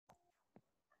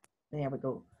There we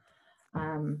go.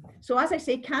 So as I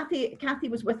say, Kathy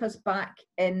was with us back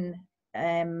in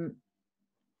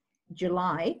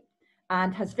July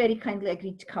and has very kindly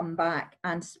agreed to come back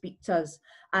and speak to us.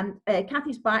 And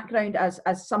Kathy's background, as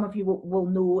some of you will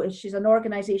know, is she's an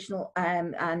organisational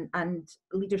and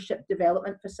leadership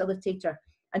development facilitator,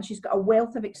 and she's got a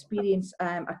wealth of experience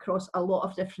across a lot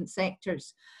of different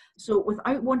sectors. So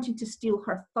without wanting to steal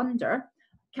her thunder,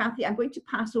 Kathy, I'm going to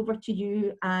pass over to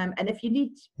you, and if you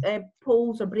need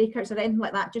polls or breakouts or anything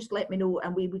like that, just let me know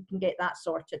and we can get that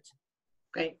sorted.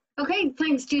 Great. Okay,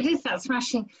 thanks Judith, that's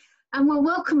smashing. And well,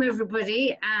 welcome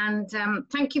everybody, and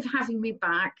thank you for having me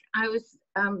back. I was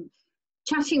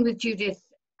chatting with Judith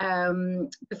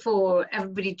before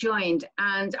everybody joined,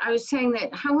 and I was saying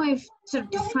that how I've sort of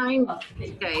defined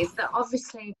today is that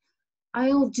obviously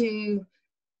I'll do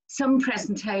some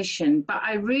presentation, but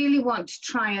I really want to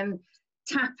try and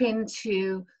tap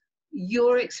into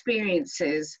your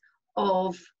experiences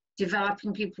of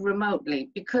developing people remotely,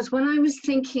 because when I was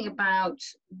thinking about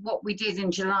what we did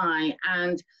in July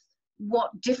and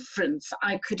what difference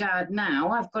I could add now,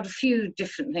 I've got a few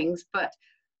different things, but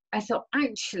I thought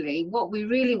actually what we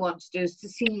really want to do is to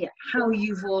see how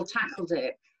you've all tackled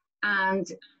it and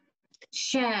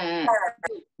share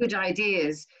good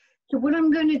ideas. So what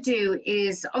I'm going to do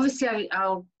is, obviously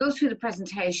I'll go through the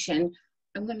presentation.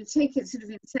 I'm going to take it sort of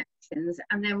in sections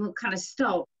and then we'll kind of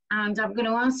stop. And I'm going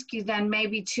to ask you then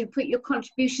maybe to put your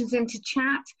contributions into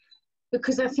chat,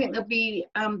 because I think there'll be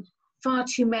far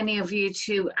too many of you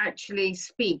to actually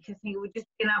speak. I think it would just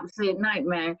be an absolute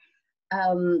nightmare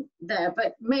there.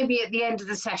 But maybe at the end of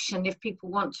the session, if people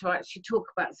want to actually talk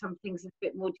about some things in a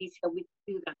bit more detail, we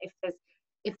can do that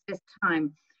if there's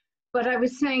time. But I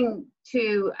was saying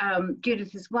to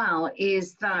Judith as well,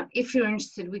 is that if you're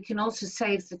interested, we can also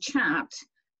save the chat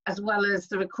as well as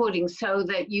the recording so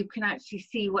that you can actually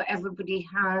see what everybody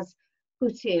has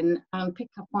put in and pick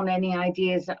up on any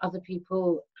ideas that other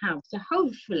people have. So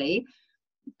hopefully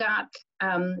that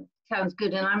sounds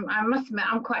good. And I must admit,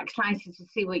 I'm quite excited to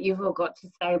see what you've all got to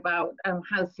say about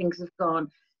how things have gone.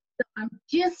 So I'm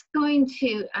just going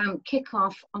to kick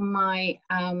off on my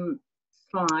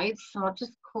slides. So I'll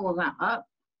just call that up.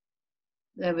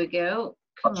 There we go.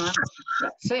 Come on,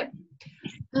 that's it.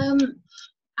 And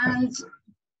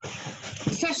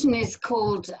the session is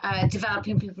called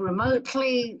Developing People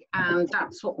Remotely, and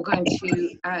that's what we're going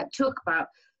to talk about.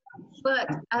 But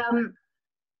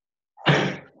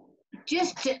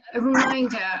just a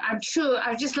reminder, I'm sure,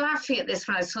 I was just laughing at this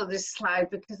when I saw this slide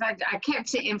because I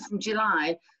kept it in from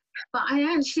July, but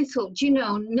I actually thought, you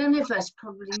know, none of us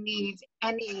probably need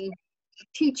any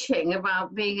teaching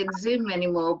about being in Zoom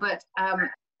anymore. But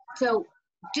so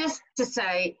just to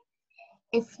say,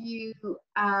 if you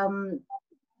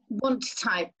want to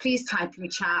type, please type in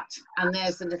chat, and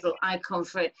there's a little icon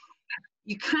for it.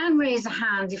 You can raise a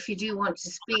hand if you do want to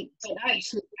speak, but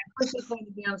actually, because it's going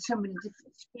to be on so many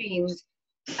different screens,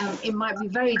 it might be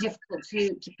very difficult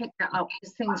to pick that up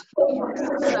as things fall.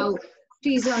 So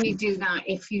please only do that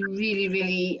if you really,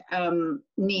 really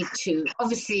need to.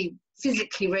 Obviously,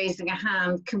 physically raising a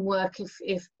hand can work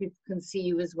if people can see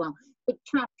you as well. But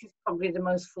chat is probably the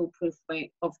most foolproof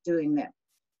way of doing that.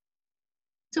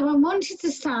 So I wanted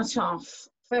to start off,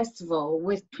 first of all,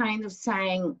 with kind of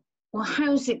saying, well,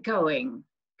 how's it going?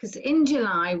 Because in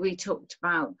July, we talked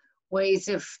about ways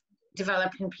of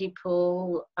developing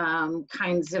people,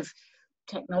 kinds of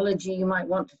technology you might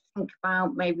want to think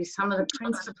about, maybe some of the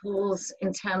principles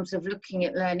in terms of looking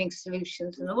at learning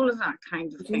solutions and all of that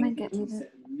kind of thing.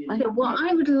 So what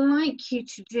I would like you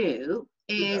to do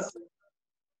is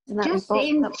just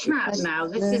in chat now,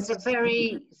 this is a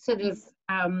very sort of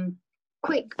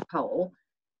quick poll,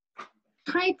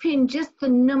 type in just the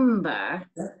number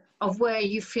of where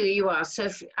you feel you are. So,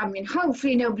 if, I mean,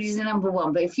 hopefully nobody's a number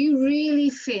one, but if you really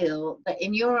feel that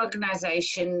in your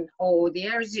organization or the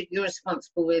areas that you're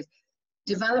responsible with,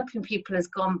 developing people has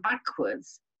gone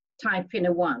backwards, type in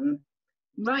a 1.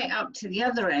 Right up to the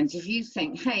other end, if you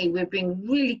think, hey, we're being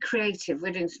really creative,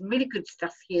 we're doing some really good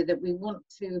stuff here that we want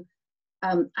to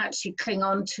actually cling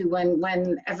on to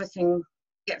when everything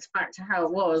gets back to how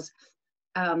it was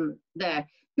there.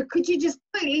 So could you just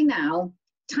quickly now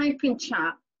type in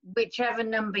chat whichever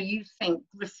number you think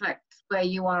reflects where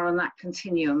you are on that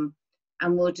continuum,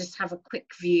 and we'll just have a quick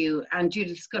view, and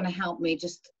Judith's going to help me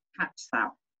just catch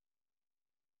that.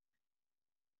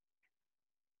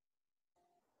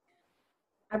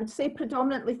 I would say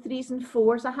predominantly 3s and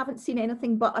 4s. I haven't seen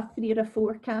anything but a 3 or a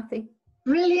 4, Kathy.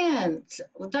 Brilliant.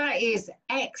 Well, that is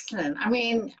excellent. I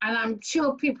mean, and I'm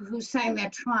sure people who are saying they're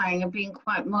trying are being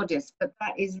quite modest, but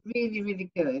that is really,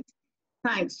 really good.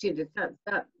 Thanks, Judith.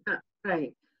 That's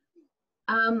great.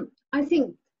 I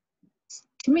think,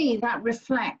 to me, that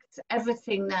reflects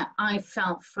everything that I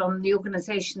felt from the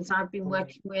organisations I've been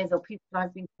working with or people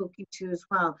I've been talking to as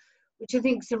well, which I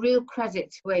think is a real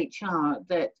credit to HR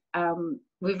that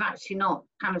we've actually not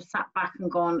kind of sat back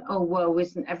and gone, oh, well,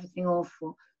 isn't everything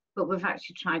awful? But we've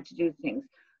actually tried to do things.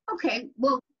 Okay,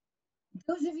 well,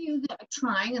 those of you that are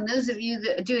trying and those of you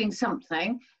that are doing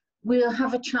something, we'll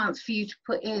have a chance for you to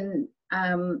put in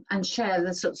and share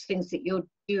the sorts of things that you're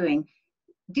doing.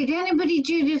 Did anybody,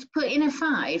 Judith, put in a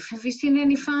 5? Have you seen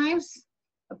any 5s?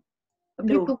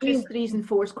 No, just 3s and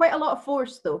 4s. Quite a lot of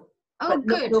 4s though. Oh,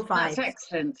 good. No 5s. That's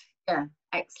excellent. Yeah,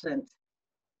 excellent.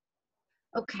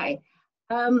 Okay.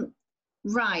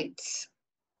 Right.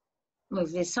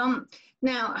 Move this on.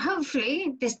 Now,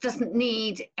 hopefully, this doesn't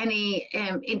need any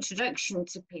introduction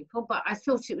to people, but I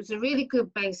thought it was a really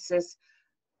good basis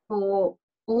for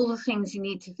all the things you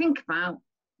need to think about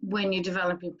when you're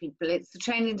developing people. It's the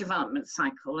training development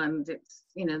cycle, and it's,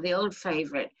 you know, the old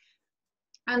favorite.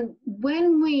 And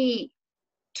when we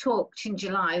talked in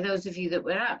July, those of you that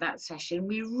were at that session,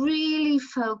 we really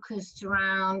focused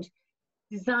around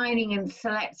designing and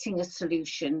selecting a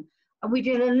solution. And we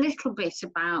did a little bit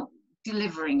about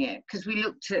delivering it, because we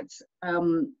looked at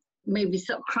maybe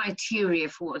sort of criteria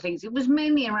for what things. It was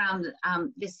mainly around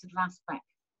this sort of aspect.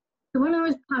 So when I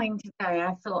was planning today,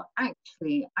 I thought,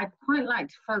 actually, I'd quite like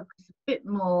to focus a bit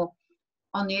more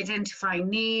on the identifying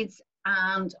needs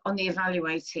and on the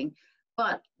evaluating.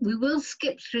 But we will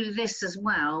skip through this as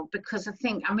well, because I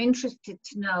think I'm interested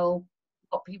to know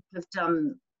what people have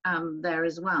done there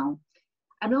as well.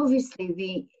 And obviously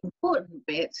the important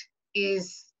bit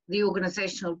is the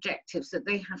organisational objectives that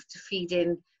they have to feed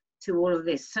in to all of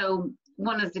this. So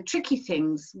one of the tricky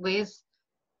things with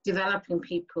developing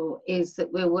people is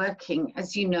that we're working,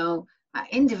 as you know, at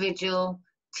individual,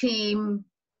 team,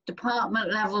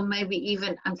 department level, maybe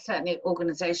even, and certainly at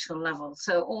organisational level.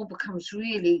 So it all becomes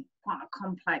really quite a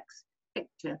complex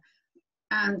picture.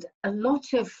 And a lot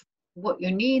of what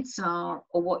your needs are,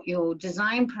 or what your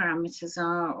design parameters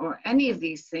are, or any of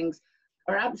these things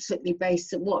are absolutely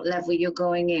based at what level you're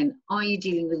going in. Are you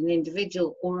dealing with an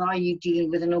individual, or are you dealing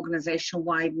with an organisational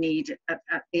wide need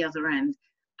at the other end,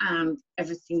 and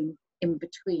everything in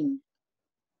between?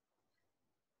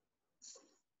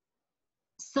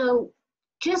 So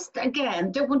just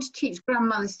again, don't want to teach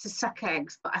grandmothers to suck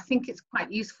eggs, but I think it's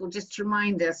quite useful just to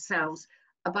remind ourselves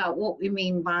about what we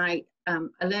mean by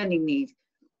a learning need.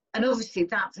 And obviously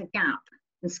that's a gap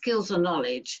in skills or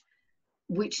knowledge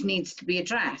which needs to be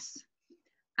addressed.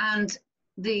 And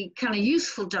the kind of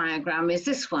useful diagram is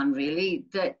this one, really,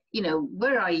 that, you know,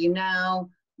 where are you now?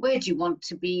 Where do you want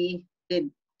to be? The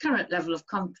current level of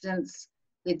competence,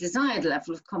 the desired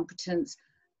level of competence,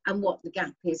 and what the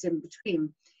gap is in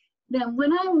between. Now,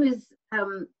 when I was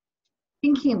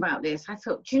thinking about this, I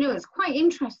thought, you know, it's quite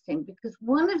interesting, because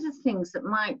one of the things that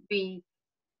might be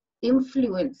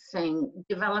influencing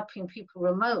developing people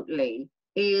remotely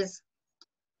is,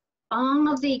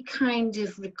 are the kind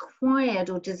of required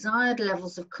or desired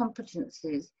levels of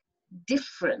competencies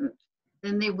different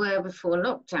than they were before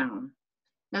lockdown?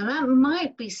 Now, that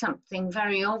might be something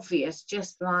very obvious,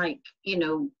 just like, you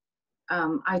know,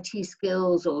 IT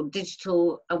skills or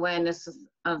digital awareness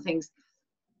of things.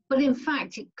 But in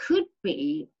fact, it could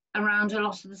be around a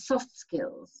lot of the soft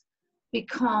skills,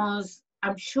 because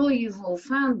I'm sure you've all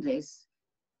found this.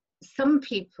 Some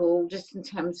people, just in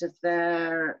terms of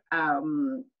their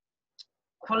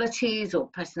qualities or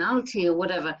personality or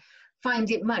whatever, find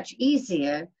it much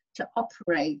easier to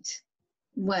operate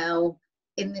well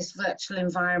in this virtual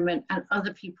environment, and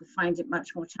other people find it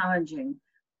much more challenging.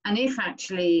 And if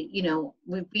actually, you know,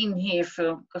 we've been here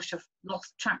for, gosh, I've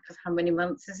lost track of how many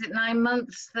months. Is it 9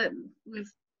 months that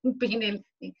we've been in?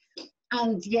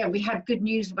 And yeah, we had good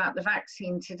news about the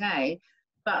vaccine today,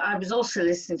 but I was also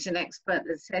listening to an expert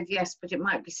that said, yes, but it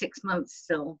might be 6 months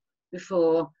still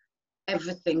before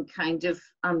everything kind of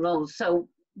unrolls. So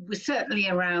we're certainly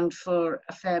around for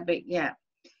a fair bit yet.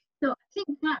 So I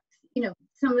think that's, you know,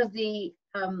 some of the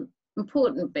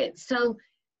important bits. So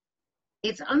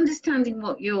it's understanding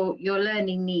what your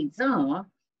learning needs are.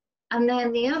 And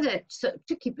then the other sort of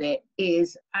tricky bit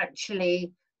is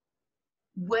actually,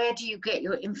 where do you get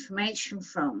your information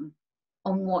from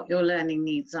on what your learning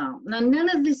needs are? Now, none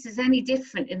of this is any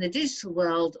different in the digital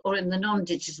world or in the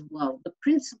non-digital world. The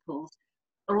principles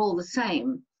are all the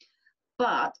same,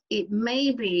 but it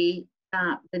may be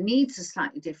that the needs are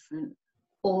slightly different,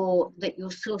 or that your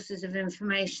sources of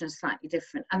information are slightly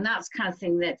different. And that's kind of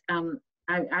thing that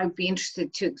I'd be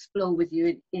interested to explore with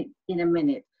you in a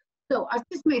minute. So I've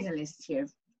just made a list here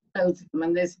of loads of them,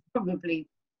 and there's probably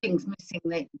things missing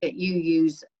that you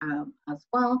use as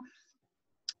well.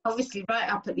 obviously right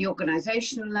up at the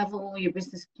organizational level, your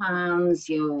business plans,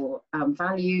 your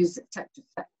values, etc.,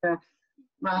 etc.,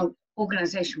 around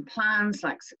organization plans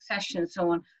like succession and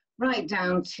so on, right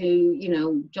down to, you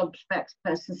know, job specs,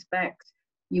 person specs.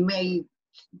 You may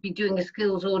be doing a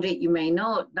skills audit, you may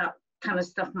not. That kind of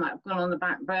stuff might have gone on the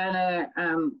back burner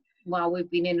while we've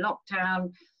been in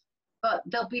lockdown. But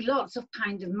there'll be lots of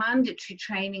kind of mandatory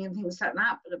training and things like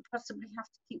that, but it possibly have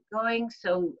to keep going.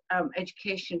 So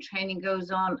education training goes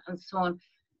on and so on.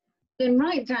 Then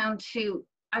right down to,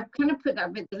 I've kind of put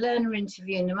that with the learner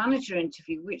interview and the manager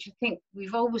interview, which I think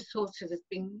we've always thought of as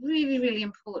being really, really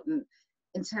important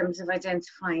in terms of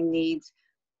identifying needs.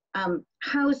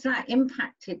 How is that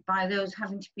impacted by those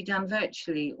having to be done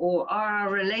virtually, or are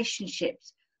our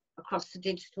relationships across the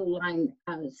digital line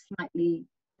slightly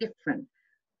different?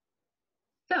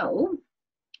 So,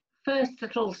 first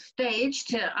little stage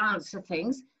to answer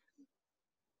things.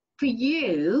 For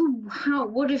you,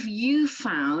 what have you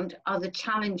found are the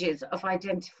challenges of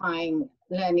identifying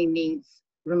learning needs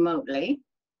remotely?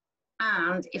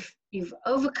 And if you've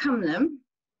overcome them,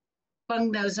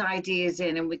 bung those ideas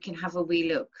in and we can have a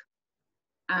wee look.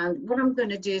 And what I'm going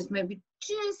to do is maybe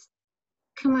just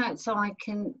come out so I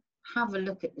can have a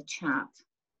look at the chat.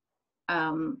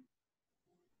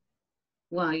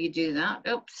 While you do that,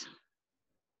 oops.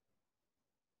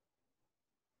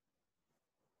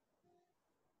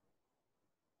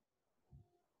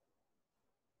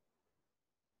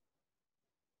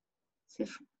 So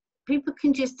if people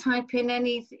can just type in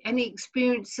any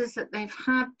experiences that they've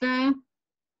had there.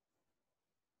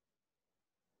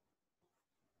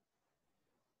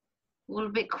 All a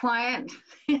bit quiet.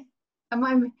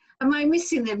 Am I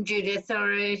missing them, Judith?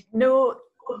 Or No,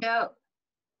 no?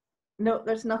 no,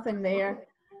 there's nothing there.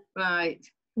 Right.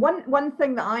 One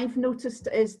thing that I've noticed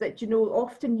is that, you know,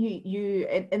 often you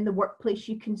in the workplace,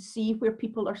 you can see where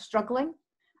people are struggling,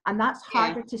 and that's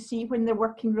harder to see when they're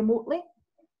working remotely.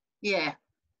 Yeah.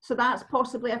 So that's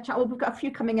possibly a challenge. We've got a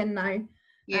few coming in now.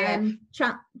 Yeah.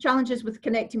 Challenges with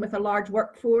connecting with a large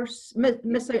workforce,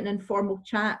 miss out on informal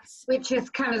chats. Which is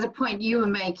kind of the point you were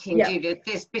making, Judith,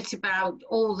 this bit about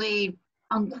all the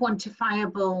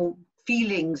unquantifiable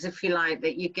feelings, if you like,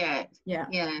 that you get. Yeah.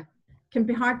 Yeah. Can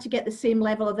be hard to get the same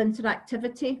level of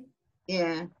interactivity.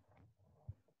 Yeah.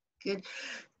 Good.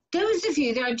 Those of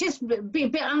you that are just be a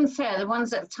bit unfair, the ones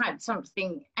that have typed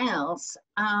something else,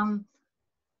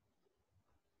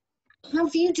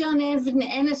 have you done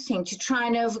anything to try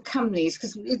and overcome these?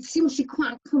 Because it seems to be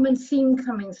quite a common theme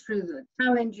coming through. The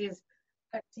challenge is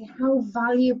actually how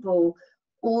valuable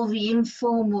all the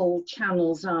informal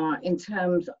channels are in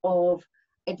terms of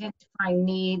identifying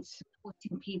needs,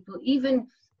 supporting people, even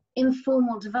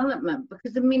informal development.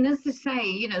 Because, I mean, as they say,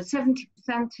 you know, 70%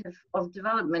 of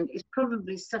development is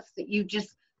probably stuff that you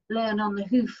just learn on the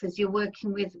hoof as you're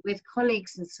working with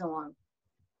colleagues and so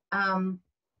on.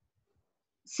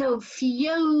 So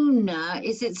Fiona,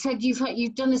 is it said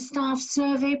you've done a staff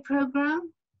survey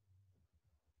program?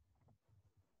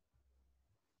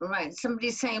 Right,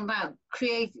 somebody's saying about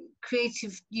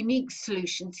creative, unique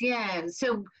solutions. Yeah,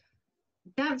 so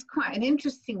that's quite an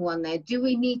interesting one there. Do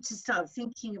we need to start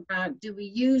thinking about, do we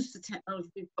use the technology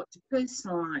we've got to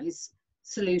personalize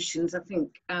solutions? I think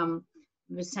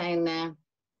we were saying there.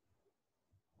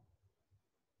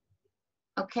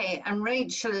 Okay, and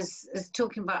Rachel is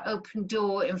talking about open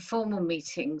door informal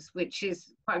meetings, which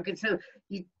is quite good. So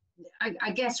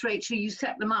I guess, Rachel, you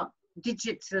set them up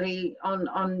digitally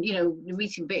on you know, the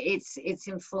meeting, but it's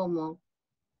informal.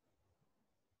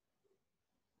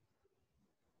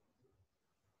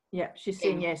 Yeah, she's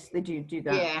saying yes, they do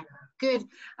that. Yeah, good.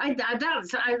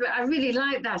 I really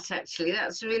like that, actually.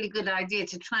 That's a really good idea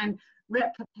to try and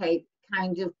replicate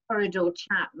kind of corridor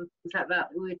chat and things like that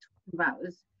we were talking about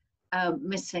was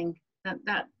missing.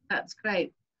 That's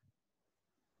great.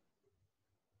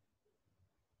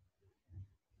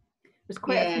 There's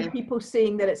quite a few people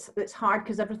saying that it's hard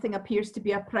because everything appears to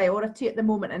be a priority at the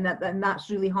moment, and that's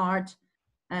really hard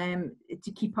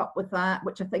to keep up with that,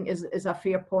 which I think is a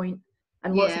fair point.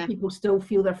 And lots of people still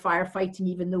feel they're firefighting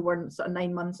even though we're sort of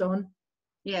 9 months on.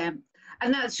 Yeah,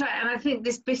 and that's right. And I think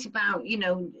this bit about, you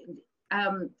know,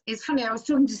 it's funny, I was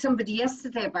talking to somebody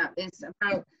yesterday about this,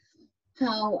 about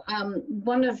how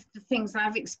one of the things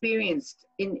I've experienced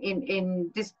in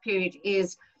this period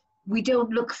is we don't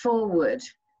look forward.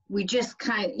 We just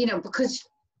kind of, you know, because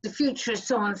the future is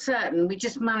so uncertain, we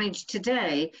just manage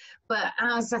today. But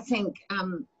as I think,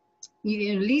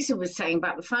 you know, Lisa was saying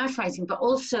about the firefighting, but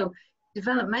also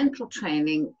developmental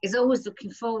training is always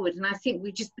looking forward. And I think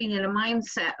we've just been in a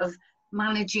mindset of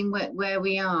managing where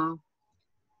we are.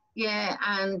 Yeah,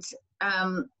 and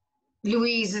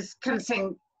Louise is kind of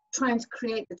saying, trying to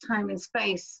create the time and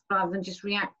space rather than just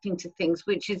reacting to things,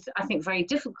 which is, I think, very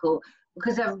difficult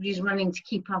because everybody's running to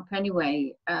keep up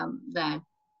anyway there.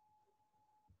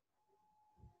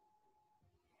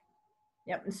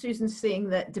 Yep, and Susan's saying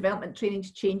that development training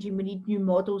is changing. We need new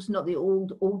models, not the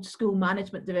old school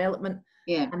management development.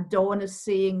 Yeah. And Dawn is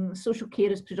saying social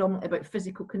care is predominantly about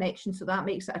physical connection, so that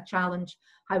makes it a challenge.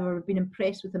 However, we've been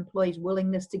impressed with employees'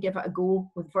 willingness to give it a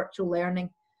go with virtual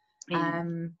learning. Yeah.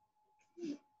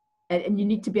 And you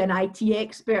need to be an IT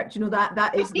expert. You know,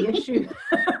 that is the issue.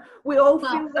 We all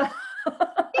feel that.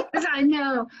 Yes, I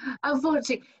know.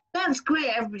 Unfortunately, that's great,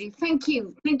 everybody. Thank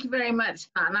you very much,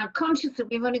 and I'm conscious that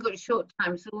we've only got a short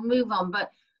time, so we'll move on.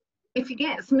 But if you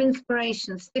get some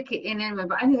inspiration, stick it in anyway.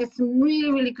 But I think there's some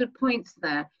really good points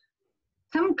there.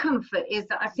 Some comfort is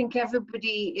that I think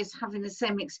everybody is having the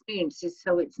same experiences,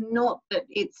 so it's not that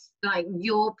it's like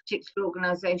your particular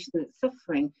organisation that's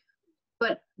suffering.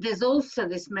 But there's also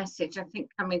this message, I think,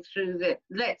 coming through that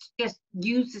let's just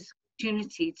use this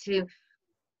opportunity to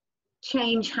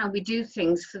change how we do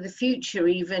things for the future,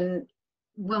 even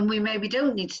when we maybe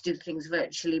don't need to do things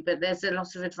virtually, but there's a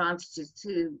lot of advantages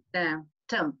too there.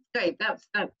 So great, that's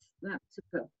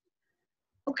super.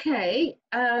 Okay,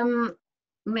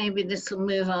 maybe this will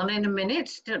move on in a minute.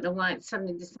 Don't know why it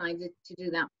suddenly decided to do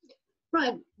that.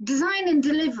 Right, design and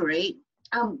delivery.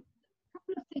 A couple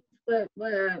of things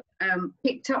were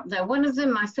picked up there. One of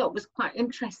them I thought was quite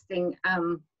interesting.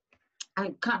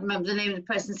 I can't remember the name of the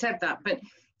person who said that, but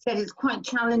said it's quite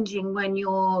challenging when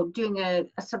you're doing a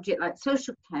subject like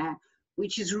social care,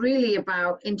 which is really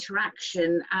about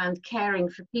interaction and caring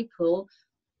for people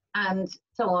and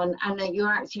so on, and that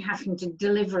you're actually having to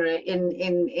deliver it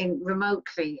in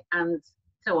remotely and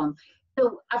so on.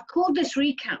 So I've called this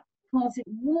recap because it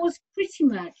was pretty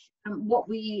much what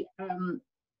we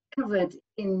covered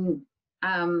in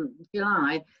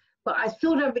July, but I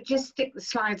thought I would just stick the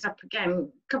slides up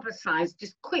again, a couple of slides,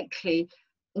 just quickly,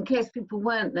 in case people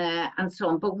weren't there and so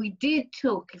on. But we did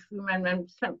talk, if you remember, and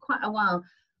spent quite a while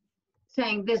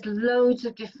saying there's loads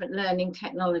of different learning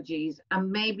technologies,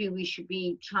 and maybe we should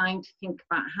be trying to think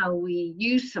about how we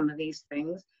use some of these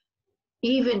things,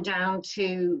 even down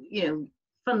to, you know,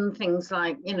 fun things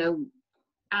like, you know,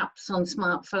 apps on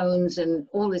smartphones and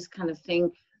all this kind of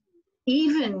thing,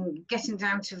 even getting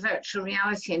down to virtual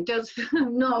reality. And don't,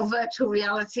 I'm not a virtual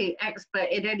reality expert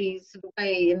in any sort of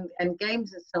way, and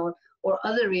games and so on, or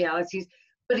other realities.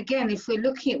 But again, if we're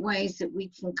looking at ways that we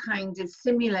can kind of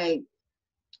simulate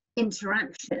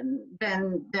interaction,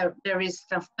 then there is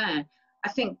stuff there. I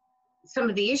think some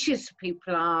of the issues for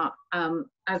people are,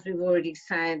 as we've already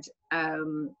said,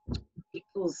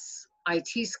 people's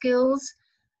IT skills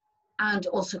and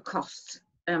also cost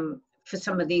for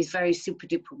some of these very super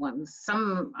duper ones.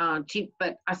 Some are cheap,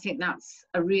 but I think that's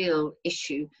a real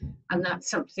issue, and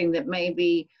that's something that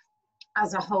maybe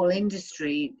as a whole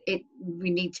industry,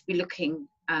 we need to be looking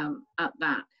at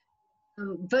that.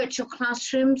 Virtual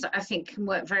classrooms, I think, can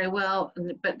work very well,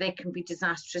 but they can be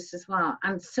disastrous as well.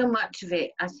 And so much of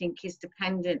it, I think, is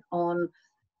dependent on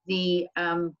the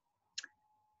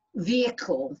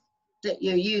vehicle that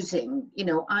you're using. You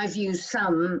know, I've used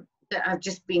some that have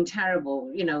just been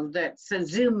terrible, you know, so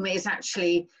Zoom is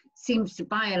actually, seems to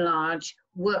by and large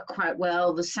work quite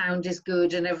well, the sound is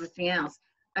good and everything else.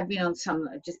 I've been on some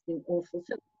that have just been awful.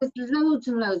 So there's loads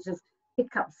and loads of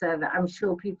hiccups there that I'm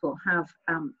sure people have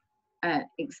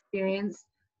experienced.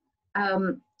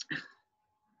 And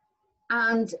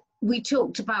we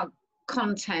talked about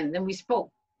content, and we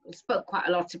spoke quite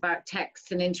a lot about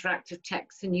text and interactive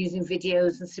text and using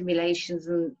videos and simulations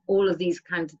and all of these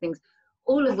kinds of things,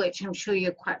 all of which I'm sure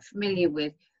you're quite familiar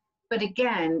with. But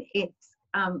again, it's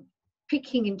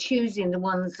picking and choosing the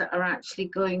ones that are actually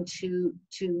going to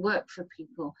work for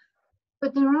people.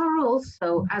 But there are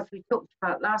also, as we talked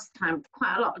about last time,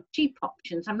 quite a lot of cheap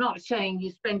options. I'm not saying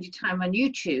you spend your time on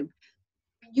YouTube.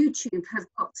 YouTube has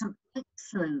got some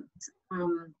excellent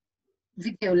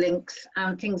video links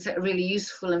and things that are really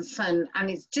useful and fun. And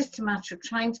it's just a matter of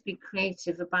trying to be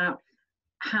creative about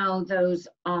how those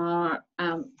are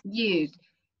used.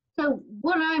 So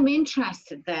what I'm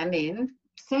interested then in,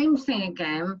 same thing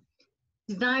again,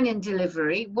 design and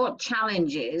delivery, what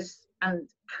challenges and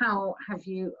how have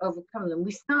you overcome them?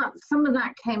 Some of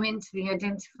that came into the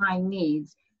identifying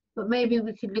needs, but maybe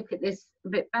we could look at this a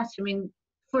bit better. I mean,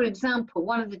 for example,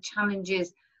 one of the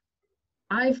challenges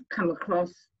I've come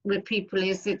across with people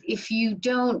is that if you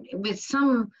don't, with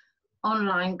some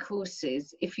online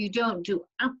courses, if you don't do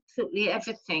absolutely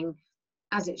everything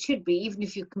as it should be, even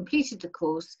if you completed the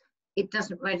course, it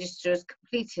doesn't register as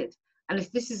completed. And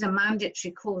if this is a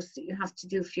mandatory course that you have to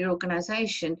do for your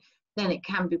organization, then it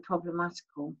can be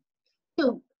problematical.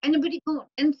 So Anybody got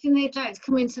anything they'd like to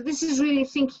come in? So this is really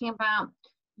thinking about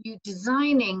you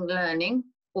designing learning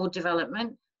or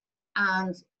development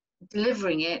and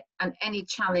delivering it, and any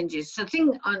challenges. So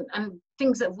and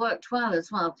things that have worked well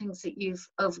as well, things that you've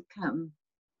overcome.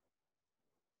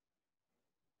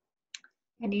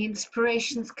 Any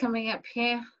inspirations coming up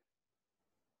here?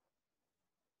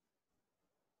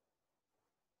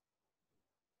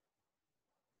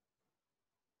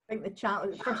 I think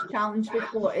the first challenge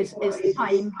we've got is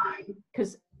time,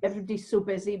 because everybody's so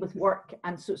busy with work,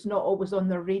 and so it's not always on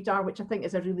their radar, which I think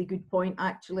is a really good point,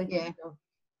 actually. Yeah. You know,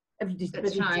 everybody's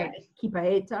That's busy right. trying to keep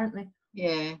ahead, aren't they?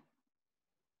 Yeah.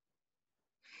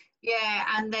 Yeah,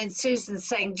 and then Susan's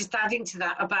saying, just adding to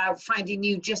that, about finding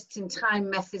new just-in-time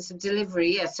methods of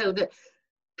delivery. Yeah, so that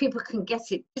people can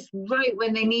get it just right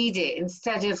when they need it,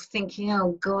 instead of thinking,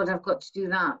 oh God, I've got to do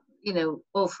that, you know,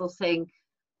 awful thing.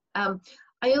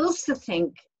 I also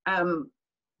think,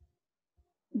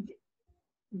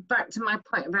 back to my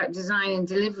point about design and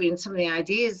delivery and some of the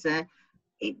ideas there,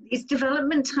 it's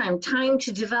development time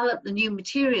to develop the new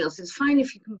materials. It's fine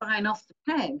if you can buy an off the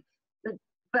peg,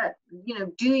 but you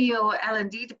know, do your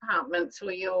L&D departments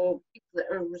or your people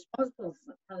that are responsible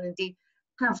for L&D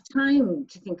have time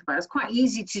to think about it. It's quite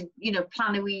easy to, you know,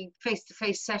 plan a wee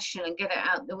face-to-face session and get it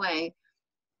out of the way.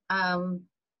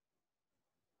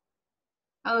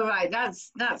 Oh, right,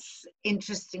 that's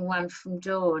interesting one from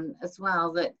Dawn as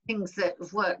well, that things that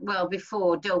have worked well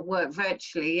before don't work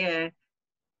virtually. Yeah.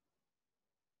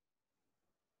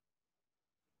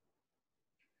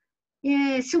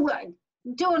 Yeah, so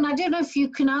Dawn, I don't know if you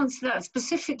can answer that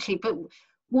specifically, but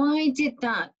why did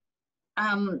that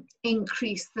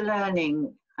increase the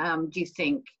learning, do you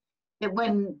think? That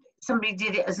when somebody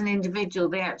did it as an individual,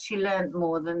 they actually learned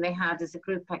more than they had as a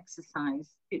group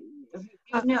exercise? Do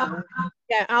you know?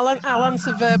 Yeah, I'll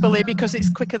answer verbally because it's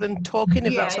quicker than talking,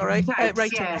 if that's all right. Thanks,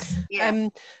 Right. yes, yeah.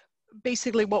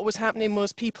 Basically, what was happening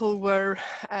was people were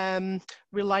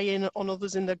relying on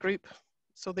others in their group,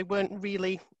 so they weren't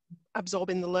really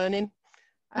absorbing the learning.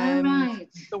 Right.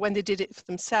 But when they did it for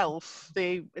themselves,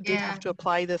 they did have to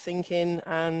apply the thinking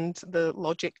and the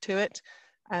logic to it,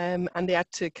 and they had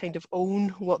to kind of own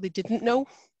what they didn't know.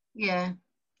 Yeah.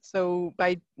 So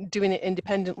by doing it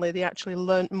independently, they actually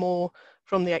learnt more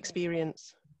from the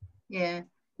experience. Yeah.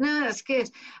 No, that's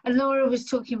good. And Laura was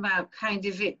talking about kind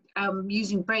of it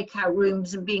using breakout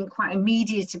rooms and being quite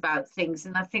immediate about things,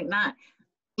 and I think that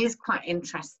is quite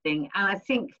interesting. And I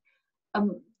think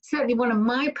certainly one of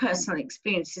my personal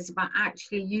experiences about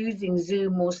actually using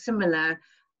Zoom or similar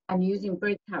and using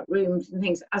breakout rooms and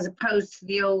things as opposed to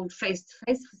the old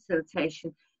face-to-face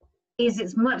facilitation is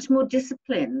it's much more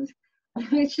disciplined.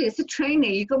 Actually, as a trainer,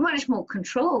 you've got much more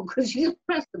control because you just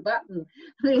press the button and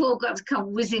they've all got to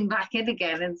come whizzing back in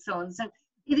again and so on. So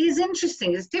it is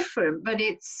interesting, it's different, but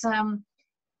it's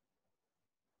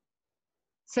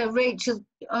so Rachel's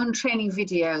own training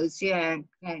videos, yeah,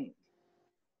 okay.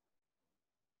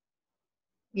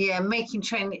 Yeah, making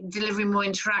training, delivery more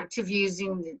interactive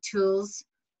using the tools.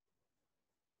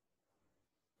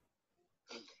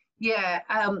 Yeah,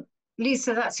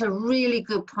 Lisa, that's a really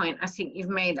good point I think you've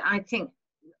made. I think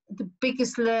the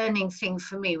biggest learning thing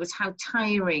for me was how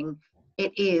tiring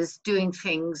it is doing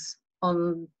things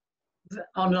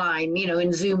online, you know,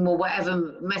 in Zoom or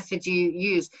whatever method you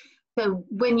use. So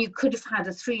when you could have had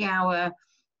a 3-hour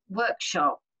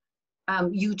workshop,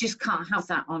 you just can't have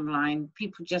that online.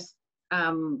 People just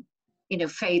you know,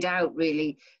 fade out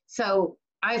really. So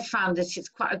I found that it's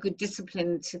quite a good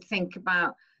discipline to think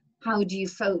about how do you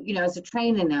you know, as a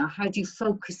trainer now, how do you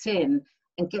focus in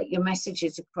and get your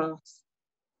messages across?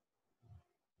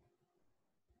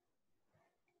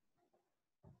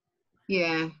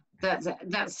 Yeah, that's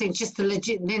just the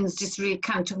legit. Lynn's just really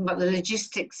kind of talking about the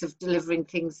logistics of delivering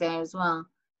things there as well.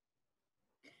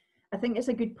 I think it's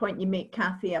a good point you make,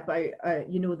 Kathy, about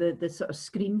you know, the sort of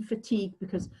screen fatigue,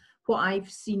 because what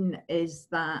I've seen is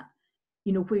that,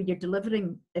 you know, where you're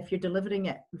delivering, if you're delivering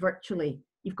it virtually,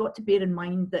 you've got to bear in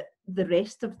mind that the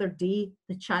rest of their day,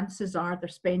 the chances are they're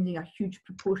spending a huge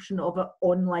proportion of it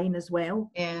online as well.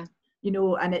 Yeah. You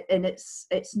know, and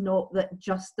it's not that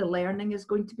just the learning is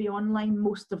going to be online.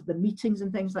 Most of the meetings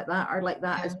and things like that are like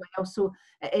that as well. So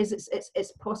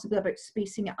it's possibly about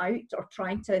spacing it out or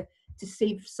trying to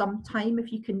save some time,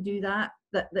 if you can do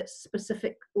that's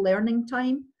specific learning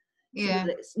time. So that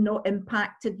it's not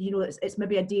impacted, you know, it's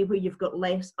maybe a day where you've got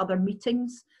less other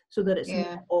meetings, so that it's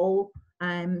not all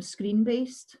screen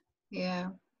based. Yeah.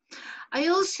 I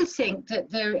also think that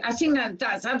I think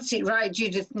that's absolutely right,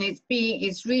 Judith, and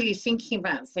it's really thinking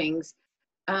about things.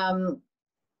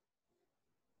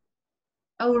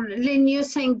 Oh, Lynn, you're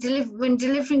saying when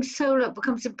delivering solo, it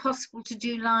becomes impossible to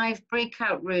do live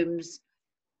breakout rooms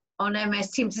on MS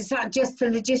Teams. Is that just the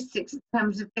logistics in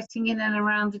terms of getting in and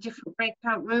around the different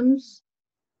breakout rooms?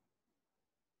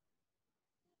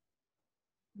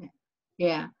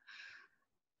 Yeah.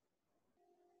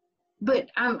 But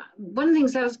one of the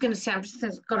things I was going to say, I'm just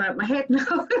it's gone out of my head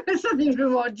now. Something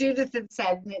from what Judith had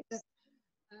said, and it just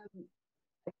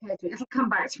occurred to me. It'll come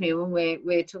back to me when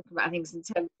we're talking about things in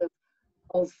terms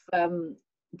of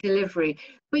delivery.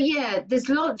 But yeah, there's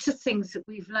lots of things that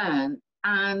we've learned,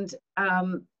 and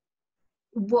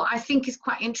what I think is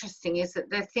quite interesting is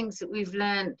that there are things that we've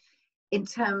learned in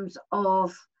terms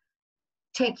of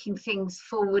taking things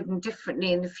forward and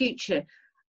differently in the future.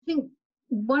 I think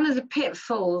one of the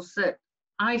pitfalls that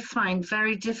I find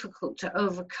very difficult to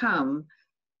overcome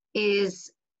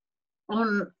is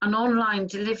on an online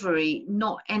delivery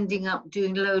not ending up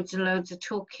doing loads and loads of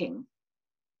talking.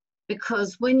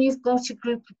 Because when you've got a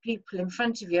group of people in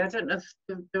front of you, I don't know if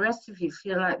the rest of you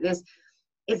feel like this,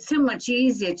 it's so much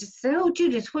easier to say, oh,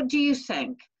 Judith, what do you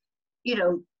think? You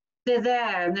know, they're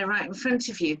there and they're right in front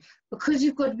of you. Because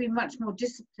you've got to be much more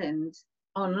disciplined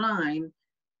online,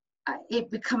 it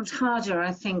becomes harder,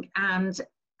 I think. And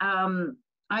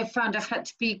I found I've had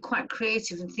to be quite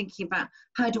creative in thinking about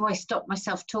how do I stop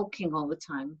myself talking all the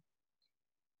time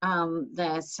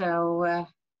there. So,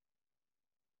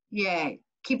 yeah,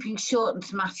 keeping short and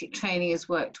thematic training has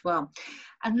worked well.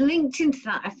 And linked into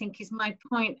that, I think, is my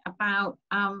point about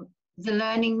the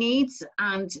learning needs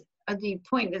and the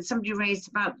point that somebody raised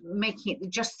about making it the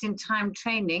just-in-time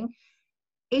training.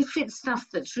 If it's stuff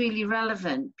that's really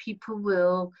relevant, people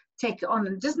will take it on.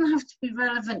 And it doesn't have to be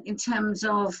relevant in terms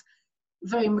of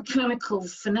very mechanical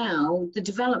for now. The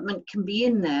development can be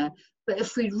in there. But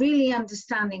if we're really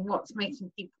understanding what's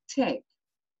making people tick,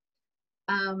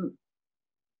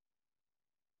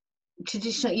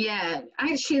 traditional, yeah,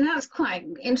 actually that's quite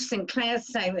interesting.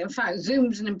 Claire's saying that in fact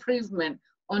Zoom's an improvement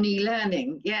on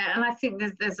e-learning. Yeah, and I think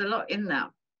there's a lot in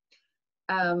that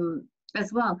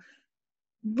as well.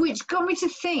 Which got me to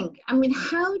think, I mean,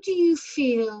 how do you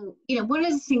feel, you know, one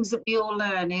of the things that we all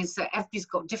learn is that everybody's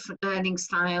got different learning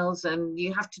styles and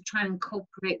you have to try and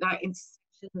incorporate that into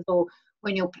sessions or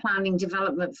when you're planning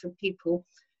development for people.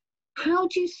 How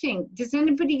do you think, does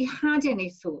anybody had any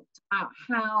thoughts about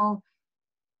how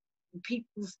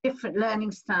people's different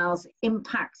learning styles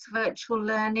impacts virtual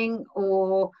learning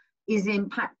or is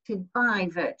impacted by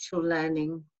virtual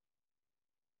learning?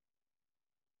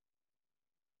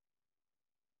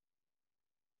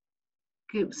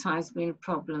 Group size being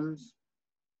problems.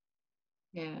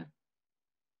 Yeah.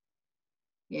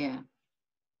 Yeah.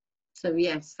 So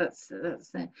yes, that's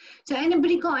it. So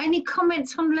anybody got any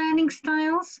comments on learning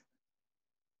styles?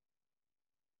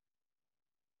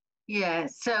 Yeah,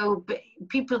 so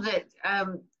people that,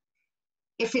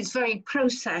 if it's very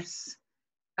process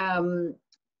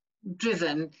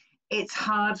driven, it's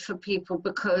hard for people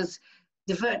because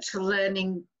the virtual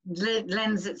learning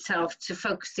lends itself to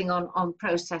focusing on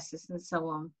processes and so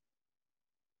on.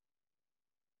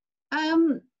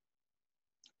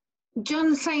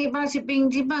 John saying about it being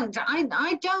debunked,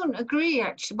 I don't agree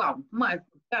actually. Well,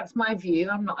 that's my view,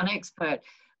 I'm not an expert,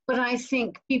 but I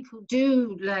think people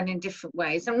do learn in different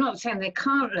ways. I'm not saying they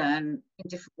can't learn in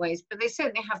different ways, but they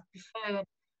certainly have preferred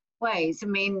ways. I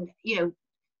mean, you know,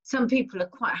 some people are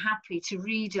quite happy to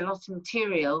read a lot of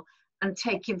material and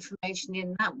take information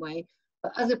in that way,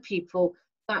 but other people,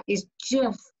 that is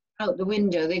just out the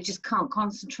window. They just can't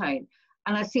concentrate.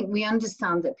 And I think we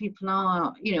understand that people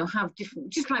are, you know, have different,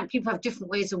 just like people have different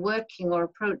ways of working or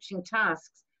approaching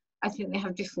tasks, I think they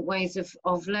have different ways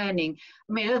of learning.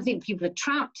 I mean, I don't think people are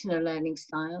trapped in a learning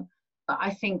style, but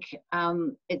I think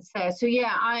it's there. So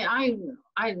yeah, I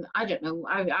don't know.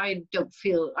 I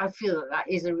feel that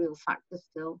is a real factor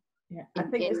still. Yeah, I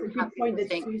think it's a good point that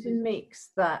Susan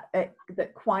makes, that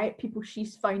that quiet people,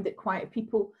 she's found that quiet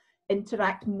people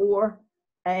interact more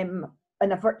in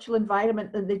a virtual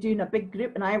environment than they do in a big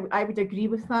group, and I would agree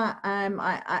with that.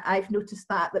 I've noticed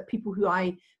that people who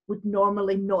I would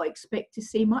normally not expect to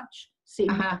say much say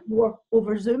more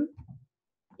over Zoom,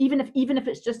 even if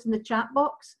it's just in the chat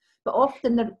box. But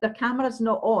often their camera's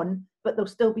not on, but they'll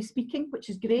still be speaking, which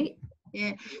is great.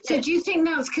 Yeah. So do you think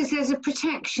that's because there's a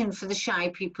protection for the shy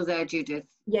people there, Judith?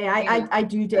 Yeah, I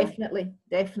do, definitely.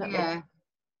 Yeah.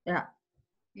 Yeah.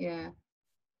 Yeah.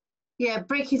 Yeah,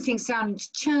 breaking things down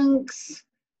into chunks.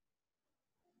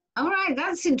 All right,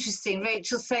 that's interesting.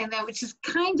 Rachel's saying there, which is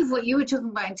kind of what you were talking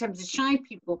about in terms of shy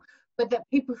people, but that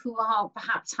people who are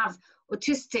perhaps have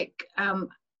autistic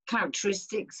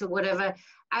characteristics or whatever,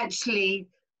 actually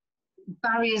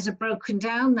barriers are broken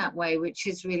down that way, which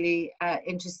is really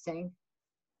interesting.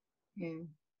 Yeah.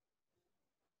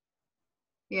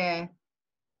 Yeah.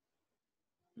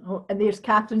 Oh, and there's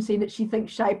Catherine saying that she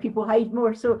thinks shy people hide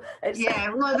more. So it's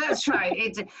Yeah, well, that's right.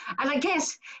 And I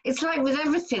guess it's like with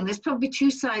everything, there's probably two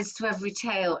sides to every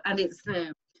tale, and it's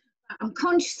there. I'm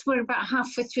conscious we're about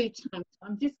halfway through time, so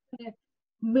I'm just going to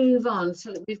move on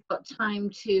so that we've got time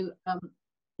to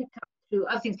pick up through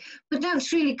other things. But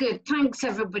that's really good. Thanks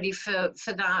everybody for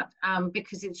that,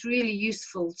 because it's really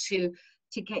useful to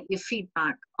get your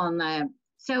feedback on there.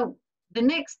 So the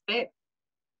next bit,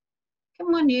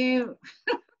 come on you,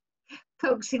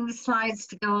 coaxing the slides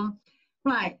to go on.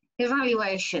 Right,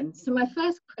 evaluation. So my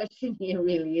first question here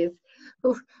really is,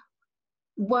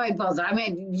 why bother? I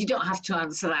mean, you don't have to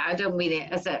answer that. I don't mean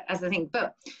it as a thing,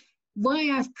 but why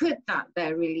I've put that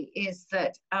there really is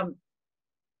that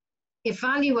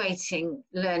evaluating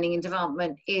learning and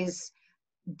development is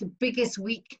the biggest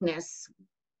weakness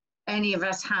any of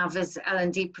us have as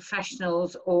L&D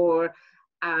professionals or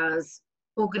as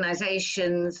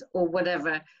organizations or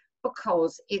whatever,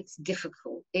 because it's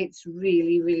difficult. It's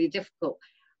really, really difficult.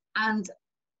 And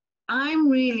I'm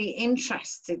really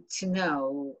interested to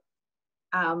know,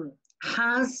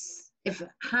 has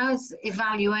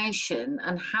evaluation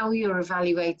and how you're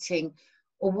evaluating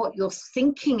or what you're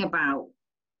thinking about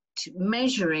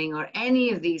measuring or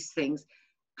any of these things,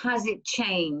 has it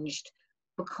changed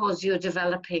because you're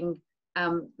developing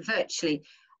virtually?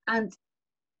 And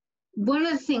one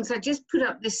of the things, I just put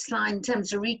up this slide in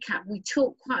terms of recap, we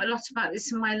talked quite a lot about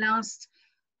this in my last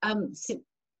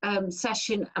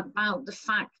session about the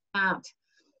fact that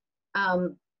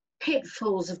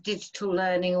pitfalls of digital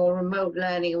learning or remote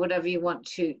learning or whatever you want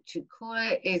to call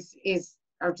it is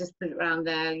I'll just put it around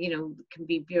there, you know, can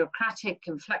be bureaucratic,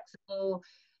 inflexible.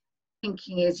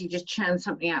 Thinking is you just churn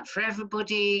something out for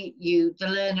everybody. The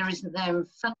learner isn't there in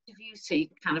front of you, so you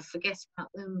kind of forget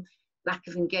about them, lack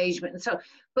of engagement and so.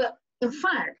 But in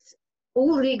fact,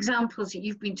 all the examples that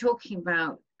you've been talking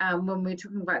about when we're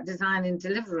talking about design and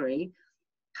delivery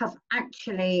have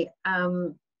actually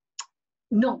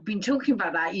not been talking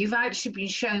about that. You've actually been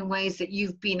showing ways that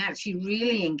you've been actually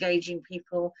really engaging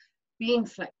people, being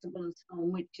flexible and so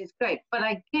on, which is great. But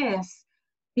I guess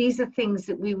these are things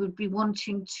that we would be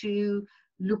wanting to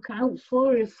look out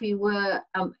for if we were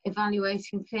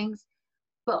evaluating things.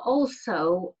 But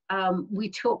also, we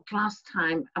talked last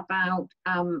time about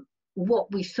what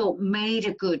we thought made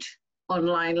a good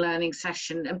online learning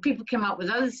session, and people came up with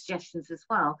other suggestions as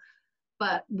well.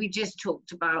 But we just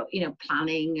talked about, you know,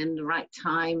 planning and the right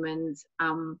time and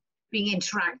being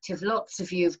interactive. Lots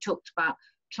of you have talked about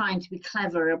trying to be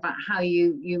clever about how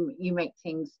you make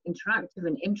things interactive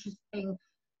and interesting,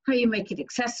 how you make it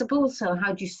accessible. So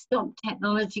how do you stop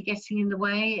technology getting in the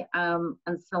way, and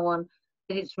so on,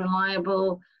 that it's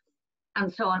reliable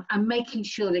and so on, and making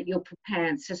sure that you're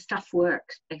prepared so stuff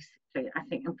works, basically, I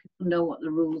think, and people know what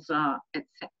the rules are,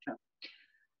 etc.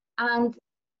 And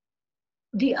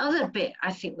the other bit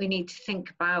I think we need to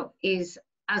think about is,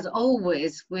 as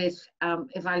always with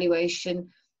evaluation,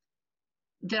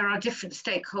 there are different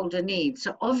stakeholder needs.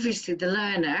 So obviously the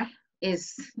learner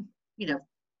is, you know,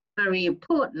 very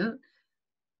important,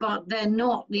 but they're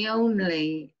not the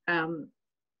only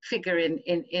figure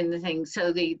in the thing.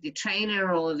 So the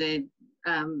trainer or the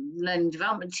learning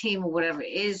development team or whatever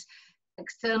it is,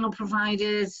 external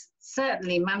providers,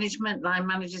 certainly management, line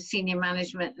managers, senior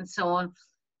management and so on,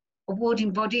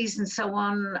 awarding bodies and so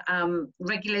on,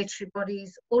 regulatory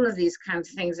bodies, all of these kinds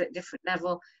of things at different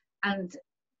level, and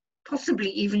possibly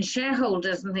even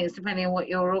shareholders and things, depending on what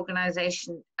your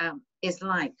organization is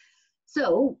like.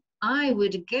 So I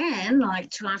would again like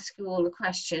to ask you all a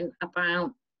question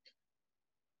about,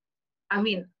 I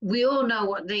mean, we all know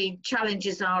what the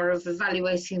challenges are of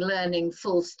evaluating learning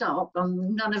full stop,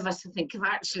 and none of us I think have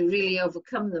actually really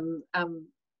overcome them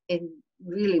in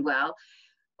really well.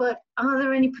 But are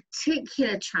there any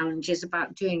particular challenges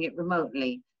about doing it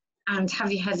remotely? And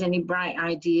have you had any bright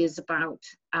ideas about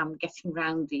getting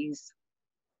around these?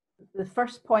 The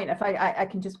first point, if I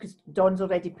can just, because Dawn's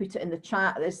already put it in the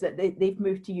chat, is that they've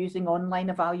moved to using online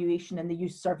evaluation, and they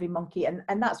use SurveyMonkey,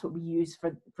 and that's what we use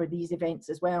for these events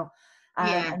as well.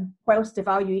 Yeah. And whilst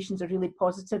evaluations are really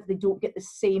positive, they don't get the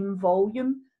same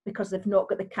volume because they've not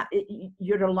got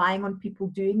you're relying on people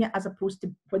doing it as opposed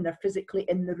to when they're physically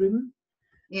in the room.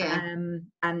 Yeah.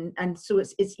 And so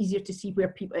it's easier to see where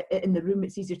people in the room,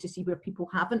 it's easier to see where people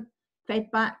haven't fed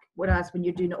back, whereas when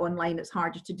you're doing it online, it's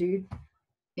harder to do.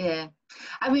 Yeah,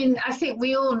 I mean, I think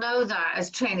we all know that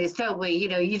as trainers, don't we? You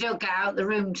know, you don't get out the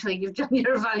room until you've done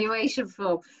your evaluation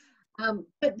form.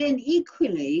 But then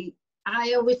equally,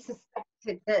 I always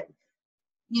suspected that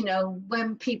you know,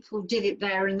 when people did it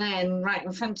there and then right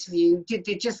in front of you, did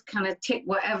they just kind of tick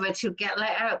whatever to get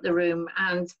let out the room,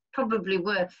 and probably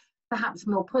were perhaps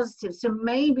more positive. So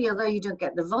maybe, although you don't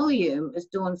get the volume, as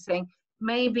Dawn's saying,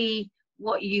 maybe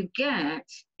what you get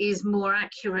is more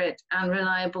accurate and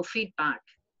reliable feedback.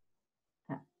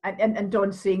 And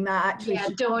Dawn's saying that actually. Yeah,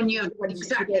 Dawn, you're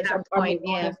exactly that point.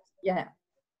 Yeah. Yeah.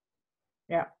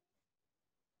 Yeah.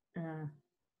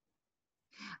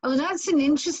 Oh, that's an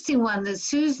interesting one that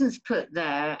Susan's put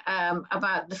there,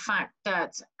 about the fact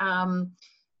that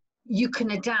you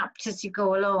can adapt as you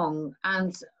go along.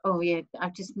 And oh yeah, I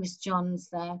just missed John's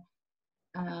there.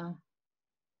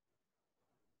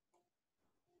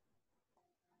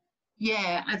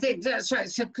 Yeah, I think that's right.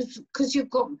 So because you've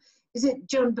got, is it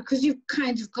John, because you've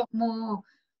kind of got more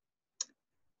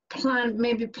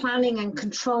maybe planning and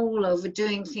control over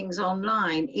doing things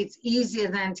online, it's easier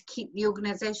then to keep the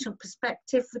organizational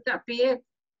perspective. Would that be it?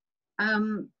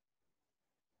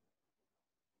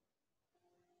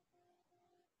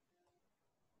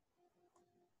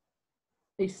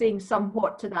 He's saying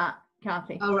somewhat to that,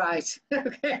 Kathy. All right.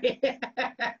 Okay.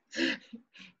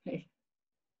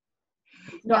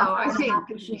 No, I think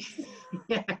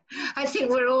yeah, I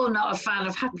think we're all not a fan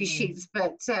of happy sheets,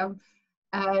 but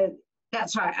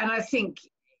that's right. And I think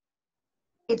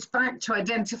it's back to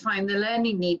identifying the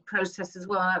learning need process as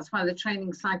well. That's why the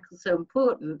training cycle is so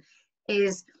important,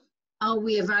 is are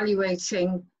we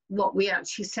evaluating what we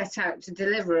actually set out to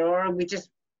deliver, or are we just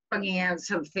bunging out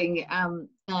something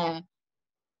there?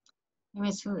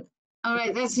 All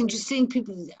right, that's interesting.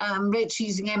 People, Rich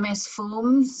using MS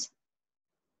Forms.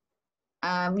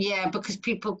 Yeah, because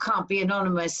people can't be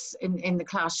anonymous in the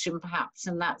classroom, perhaps,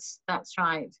 and that's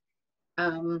right.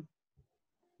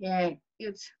 Yeah,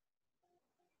 good.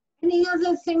 Any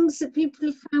other things that people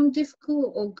have found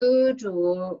difficult or good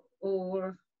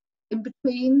or in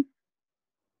between?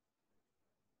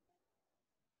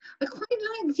 I quite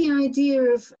like the idea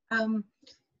of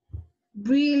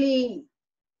really,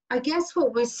 I guess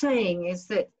what we're saying is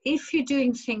that if you're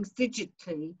doing things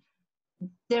digitally,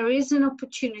 there is an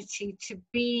opportunity to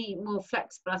be more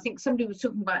flexible. I think somebody was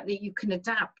talking about that you can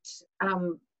adapt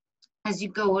as you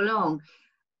go along.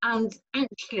 And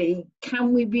actually,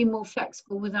 can we be more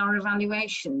flexible with our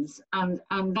evaluations? And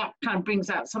that kind of brings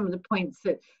out some of the points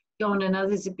that John and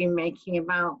others have been making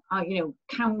about, you know,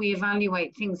 can we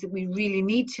evaluate things that we really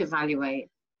need to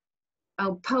evaluate?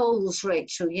 Oh, polls,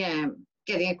 Rachel, yeah,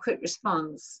 getting a quick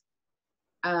response.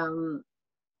 And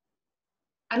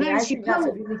yeah, I think that's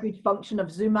a really good function of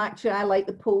Zoom, actually. I like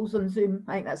the polls on Zoom.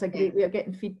 I think that's a great way of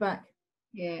getting feedback.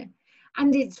 Yeah.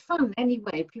 And it's fun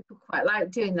anyway. People quite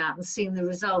like doing that and seeing the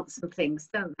results and things,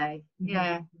 don't they? Mm-hmm.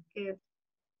 Yeah, good.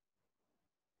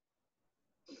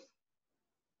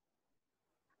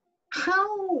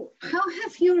 How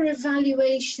have your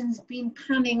evaluations been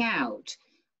panning out?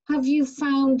 Have you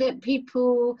found that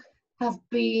people have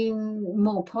been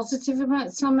more positive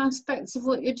about some aspects of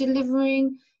what you're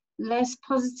delivering, less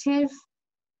positive?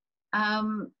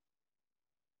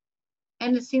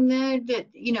 Anything there that,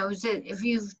 you know, have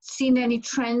you seen any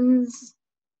trends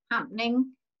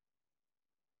happening?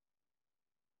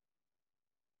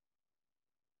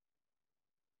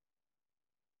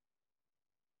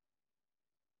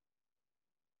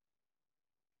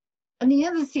 And the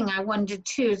other thing I wondered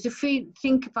too is if we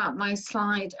think about my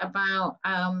slide about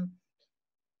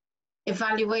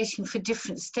evaluation for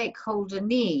different stakeholder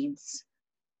needs,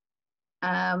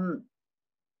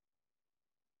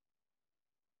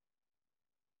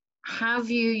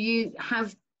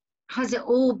 has it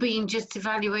all been just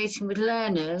evaluating with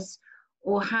learners,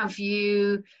 or have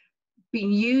you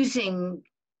been using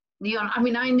the, I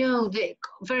mean, I know that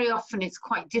very often it's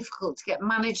quite difficult to get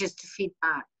managers to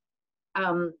feedback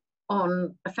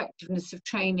on effectiveness of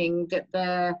training that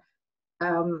their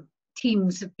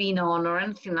teams have been on or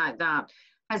anything like that.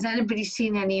 Has anybody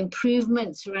seen any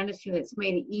improvements or anything that's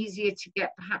made it easier to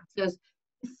get perhaps those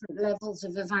different levels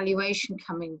of evaluation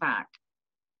coming back?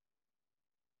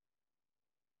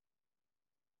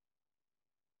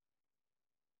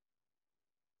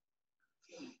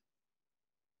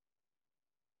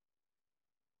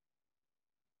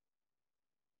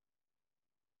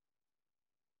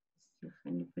 If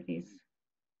anybody's,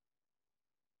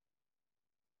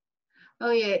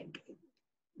 oh yeah,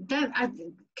 that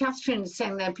Catherine's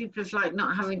saying there people have like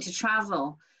not having to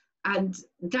travel, and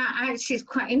that actually is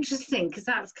quite interesting because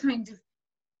that's kind of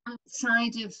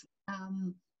outside of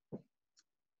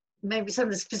maybe some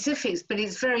of the specifics, but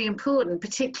it's very important,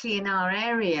 particularly in our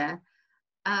area,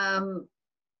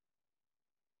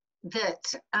 that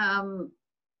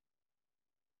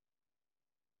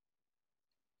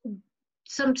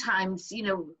sometimes, you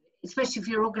know, especially if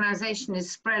your organisation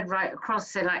is spread right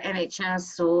across, say, like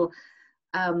NHS or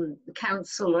the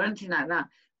council or anything like that,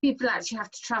 people actually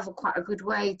have to travel quite a good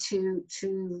way to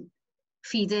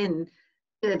feed in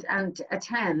and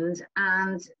attend,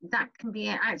 and that can be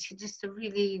actually just a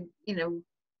really, you know,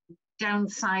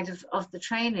 downside of the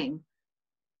training.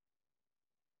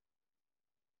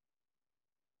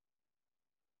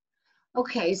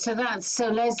 Okay, so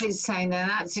Leslie's saying that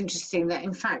that's interesting, that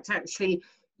in fact actually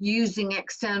using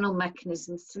external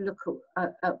mechanisms to look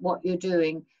at what you're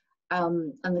doing,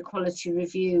 and the quality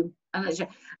review,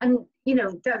 and you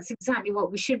know, that's exactly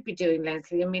what we should be doing,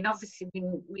 Leslie. I mean, obviously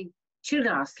we should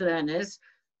ask learners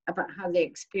about how they're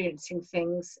experiencing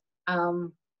things,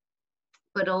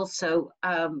 but also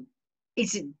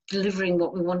is it delivering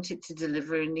what we want it to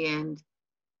deliver in the end?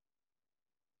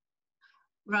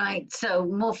 Right, so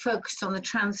more focused on the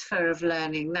transfer of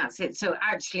learning, that's it. So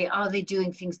actually, are they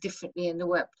doing things differently in the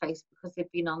workplace because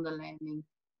they've been on the learning?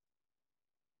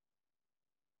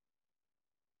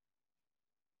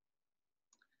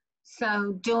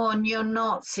 So Dawn, you're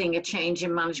not seeing a change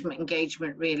in management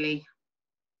engagement, really?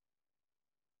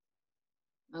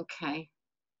 Okay.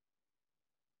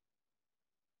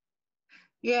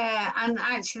 Yeah, and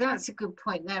actually that's a good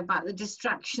point there about the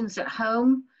distractions at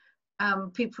home.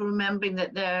 People remembering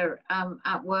that they're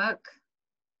at work.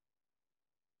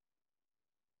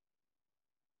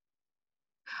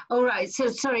 All right, so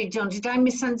sorry, John, did I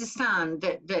misunderstand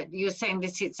that you're saying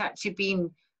that it's actually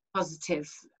been positive,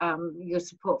 your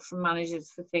support from managers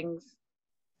for things?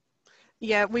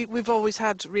 Yeah, we've always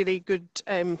had really good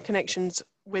connections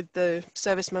with the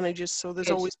service managers, so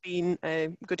there's always been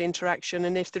good interaction,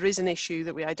 and if there is an issue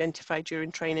that we identify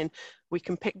during training, we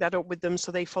can pick that up with them,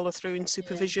 so they follow through in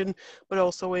supervision, but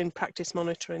also in practice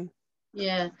monitoring.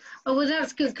 Yeah, oh well,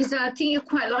 that's good, because I think you're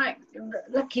quite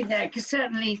lucky there, because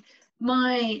certainly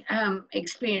my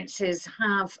experiences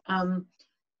have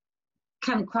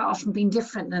can quite often been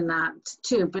different than that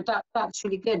too, but that's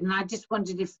really good, and I just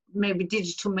wondered if maybe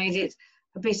digital made it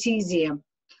a bit easier.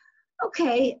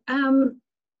 Okay,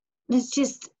 let's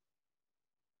just,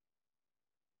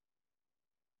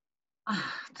 I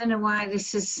don't know why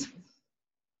this is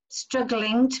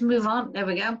struggling to move on. There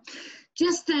we go.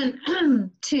 Just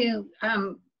then to,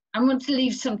 I want to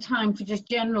leave some time for just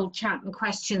general chat and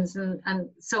questions and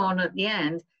so on at the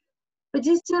end. But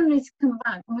just generally to come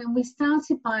back, I mean, we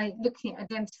started by looking at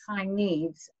identifying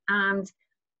needs, and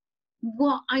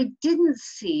what I didn't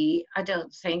see, I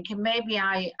don't think, and maybe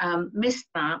I missed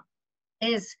that,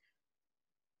 is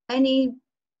any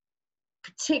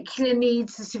particular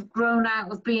needs that have grown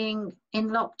out of being in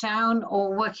lockdown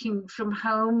or working from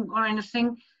home or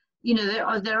anything. You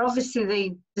know, they're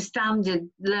obviously the standard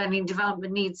learning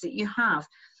development needs that you have.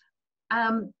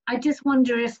 I just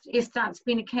wonder if that's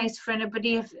been a case for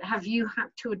anybody. Have you had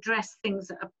to address things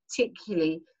that are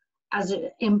particularly as an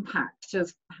impact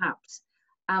of perhaps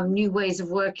new ways of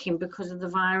working because of the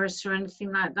virus or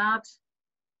anything like that?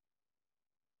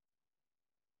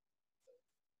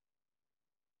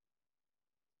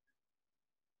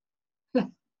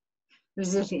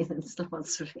 Resilience,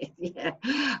 lots of it, yeah.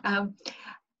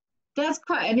 That's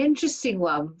quite an interesting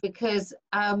one, because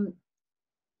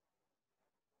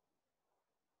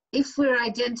if we're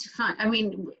identifying, I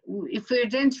mean, if we're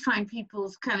identifying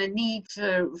people's kind of need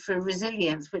for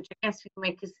resilience, which I guess we can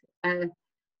make us,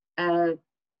 oh,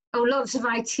 lots of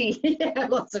IT, yeah,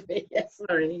 lots of it, yeah,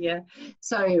 sorry, yeah.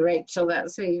 Sorry, Rachel,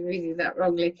 that's me reading that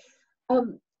wrongly.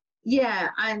 Yeah,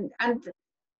 and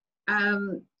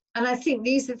I think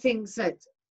these are things that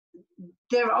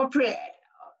they're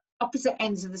opposite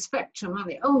ends of the spectrum, aren't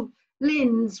they? Oh,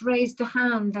 Lynn's raised a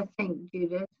hand, I think,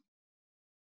 Judith.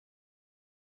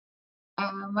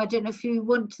 I don't know if you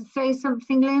want to say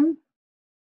something, Lynn?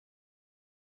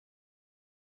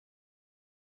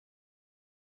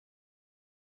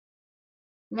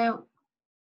 No.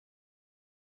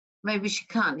 Maybe she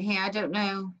can't hear, I don't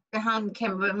know. The hand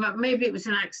came, but maybe it was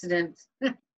an accident.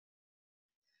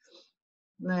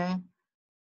 No.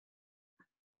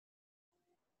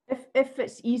 If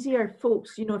it's easier,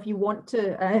 folks, you know, if you want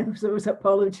to, so it was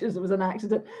apologies, it was an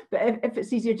accident, but if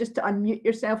it's easier just to unmute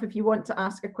yourself if you want to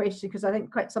ask a question, because I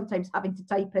think quite sometimes having to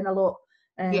type in a lot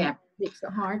makes it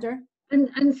harder.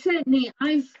 And certainly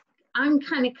I'm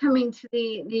kind of coming to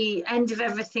the end of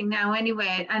everything now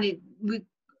anyway, and we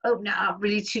open it up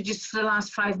really to just for the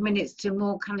last 5 minutes to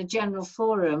more kind of general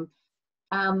forum.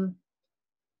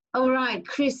 All right,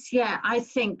 Chris, yeah, I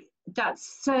think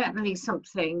that's certainly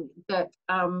something that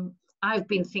I've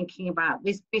been thinking about,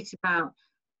 this bit about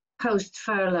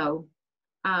post-furlough,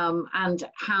 and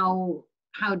how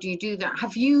do you do that?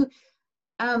 Have you,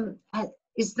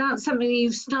 Is that something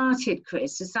you've started,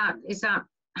 Chris? Is that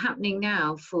happening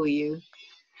now for you?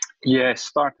 Yeah,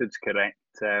 started's correct.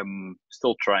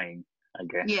 Still trying, I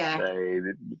guess. Yeah.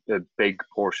 The big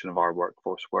portion of our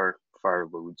workforce were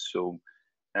furloughed, so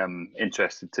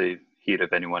interested to hear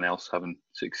of anyone else having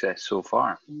success so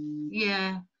far.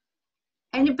 Yeah.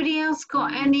 Anybody else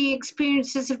got any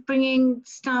experiences of bringing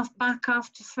staff back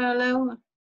after furlough?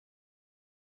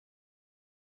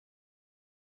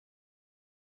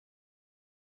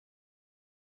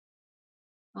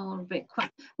 Oh, a bit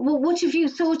quiet. Well, what have you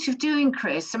thought of doing,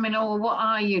 Chris? I mean, or what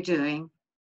are you doing?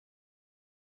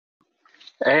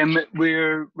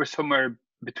 We're somewhere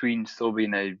between still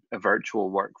being a virtual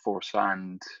workforce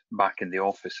and back in the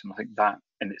office, and I think that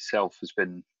in itself has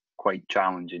been quite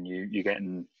challenging. You're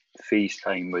getting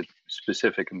FaceTime with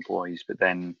specific employees, but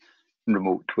then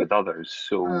remote with others.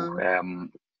 So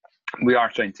we are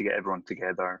trying to get everyone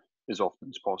together as often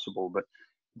as possible, but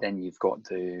then you've got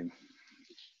the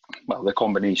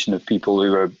combination of people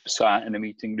who are sat in a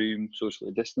meeting room,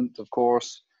 socially distant, of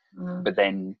course, but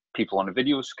then people on a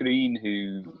video screen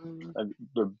who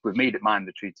we've made it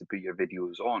mandatory to put your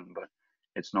videos on, but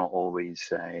it's not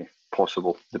always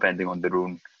possible depending on their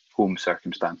own home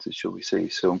circumstances, shall we say.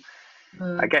 So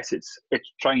I guess it's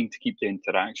trying to keep the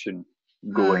interaction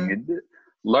going.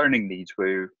 Learning these,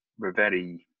 we're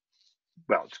very,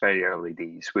 well, it's very early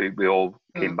days. We all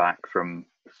came back from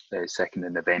the 2nd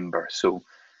of November, so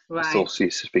I still see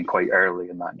it's been quite early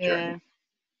in that journey.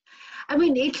 I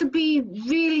mean, it'll be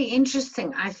really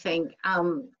interesting, I think,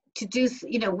 to do,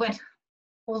 you know, when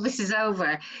all this is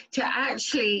over, to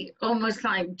actually almost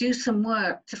like do some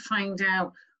work to find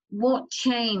out what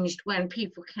changed when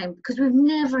people came, because we've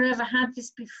never ever had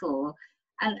this before,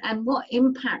 and what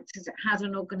impact has it had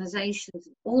on organizations,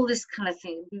 all this kind of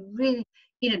thing. We really,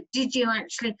 you know, did you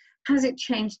actually, has it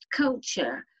changed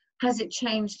culture? Has it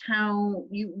changed how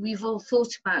we've all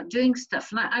thought about doing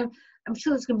stuff? And I'm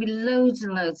sure there's going to be loads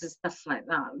and loads of stuff like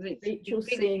that. Rachel's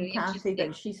saying, Cathy,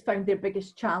 that she's found their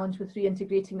biggest challenge with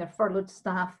reintegrating their furloughed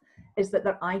staff is that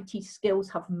their IT skills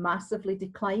have massively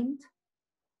declined.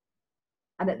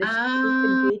 And that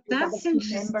that's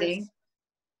interesting.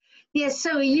 Yeah,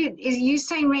 so are you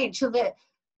saying, Rachel, that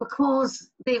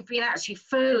because they've been actually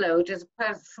furloughed as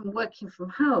opposed from working from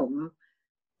home,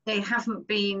 they haven't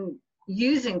been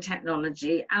using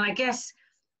technology, and I guess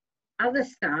other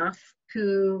staff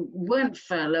who weren't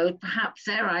furloughed, perhaps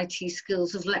their IT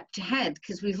skills have leapt ahead,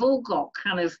 because we've all got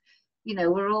kind of, you know,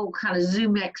 we're all kind of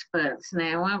Zoom experts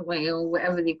now, aren't we, or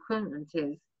whatever the equivalent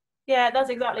is. Yeah, that's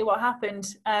exactly what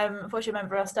happened. Unfortunately, a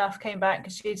member of our staff came back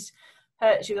because she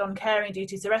was on caring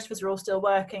duties. The rest of us were all still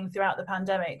working throughout the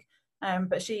pandemic,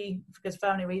 but she, because of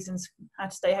family reasons, had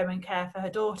to stay home and care for her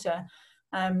daughter.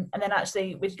 And then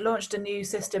actually we launched a new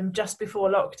system just before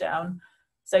lockdown.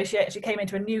 So she actually came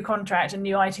into a new contract, a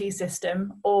new IT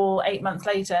system, all 8 months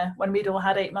later, when we'd all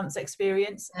had 8 months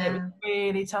experience. It was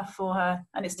really tough for her,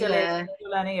 and it still is. We're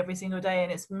learning every single day,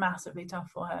 and it's massively tough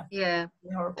for her. Yeah.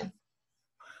 It's horrible.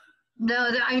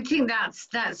 No, I think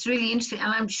that's really interesting,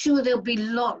 and I'm sure there'll be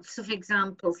lots of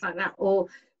examples like that, or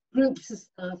groups of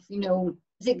stuff, you know,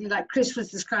 particularly like Chris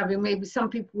was describing. Maybe some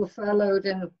people were furloughed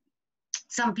and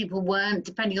some people weren't,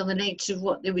 depending on the nature of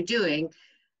what they were doing,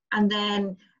 and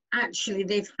then actually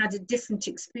they've had a different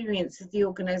experience of the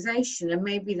organization, and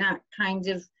maybe that kind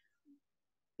of,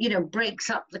 you know, breaks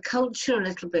up the culture a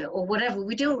little bit or whatever.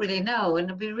 We don't really know, and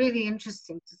it'll be really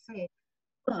interesting to see.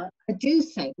 But I do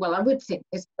think, well, I would think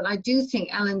this, but I do think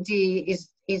L&D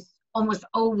is almost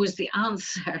always the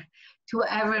answer to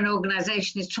whatever an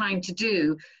organization is trying to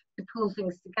do to pull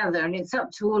things together. And it's up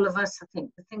to all of us, I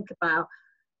think, to think about,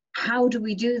 how do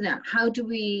we do that? How do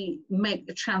we make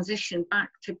the transition back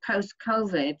to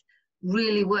post-COVID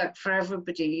really work for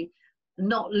everybody,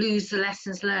 not lose the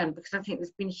lessons learned? Because I think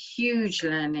there's been huge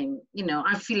learning. You know,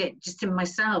 I feel it just in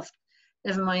myself,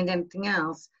 never mind anything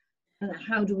else. And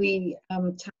how do we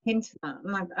tap into that?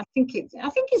 And I think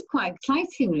it's quite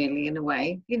exciting, really, in a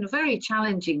way. You know, very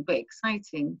challenging but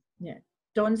exciting. Yeah.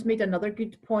 Dawn's made another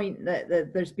good point that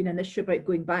there's been an issue about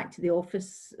going back to the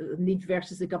office, need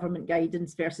versus the government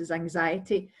guidance versus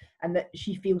anxiety, and that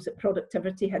she feels that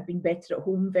productivity had been better at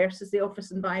home versus the office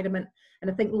environment.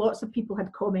 And I think lots of people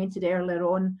had commented earlier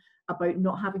on about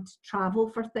not having to travel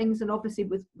for things, and obviously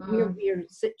with where we're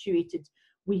situated,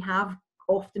 we have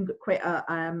often got quite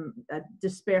a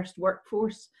dispersed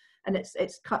workforce, and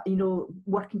it's cut, you know,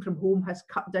 working from home has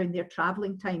cut down their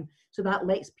travelling time, so that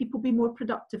lets people be more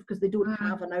productive because they don't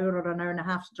have an hour or an hour and a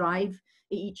half's drive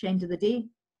at each end of the day.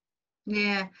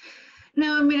 Yeah,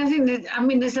 No, I mean, I think that, I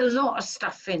mean, there's a lot of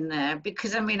stuff in there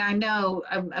because, I mean, I know,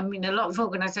 I mean, a lot of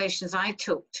organisations I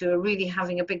talk to are really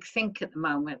having a big think at the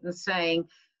moment and saying,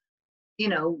 you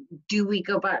know, do we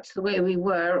go back to the way we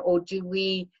were, or do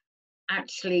we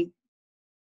actually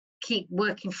keep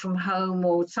working from home,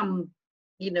 or some,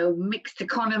 you know, mixed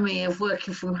economy of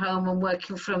working from home and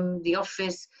working from the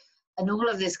office and all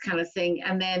of this kind of thing.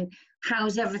 And then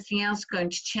how's everything else going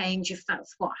to change if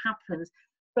that's what happens?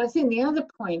 But I think the other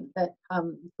point that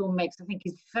Dawn makes, I think,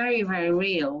 is very, very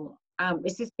real,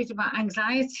 is this bit about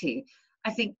anxiety.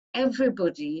 I think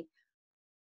everybody,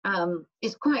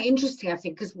 it's quite interesting, I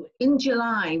think, because in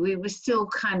July, we were still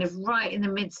kind of right in the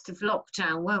midst of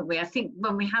lockdown, weren't we? I think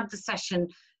when we had the session,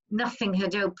 nothing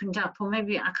had opened up, or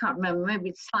maybe, I can't remember,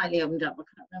 maybe it slightly opened up, I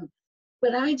can't remember.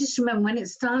 But I just remember when it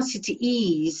started to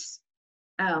ease,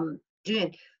 there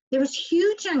was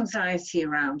huge anxiety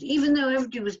around, even though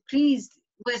everybody was pleased,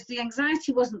 whereas the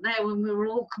anxiety wasn't there when we were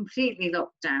all completely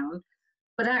locked down.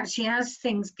 But actually, as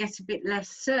things get a bit less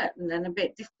certain and a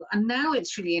bit difficult, and now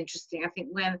it's really interesting, I think,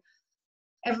 when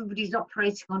everybody's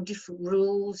operating on different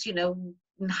rules, you know,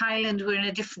 in Highland, we're in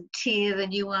a different tier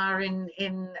than you are in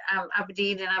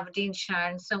Aberdeen and Aberdeenshire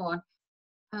and so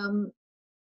on.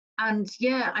 And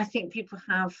yeah, I think people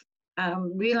have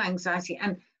real anxiety.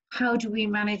 And how do we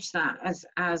manage that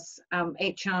as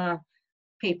HR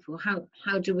people?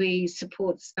 How do we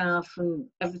support staff and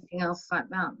everything else like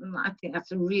that? And I think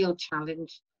that's a real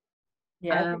challenge.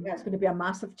 Yeah, I think that's going to be a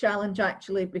massive challenge,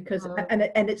 actually, because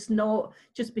and it's not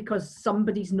just because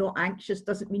somebody's not anxious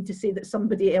doesn't mean to say that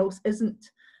somebody else isn't.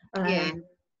 And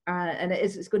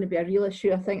it's going to be a real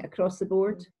issue, I think, across the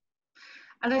board.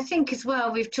 And I think as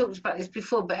well, we've talked about this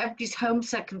before, but everybody's home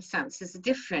circumstances are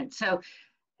different. So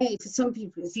for some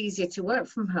people, it's easier to work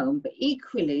from home, but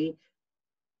equally,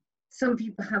 some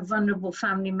people have vulnerable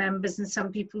family members and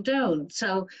some people don't.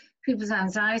 So people's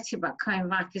anxiety about coming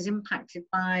back is impacted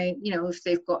by, you know, if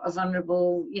they've got a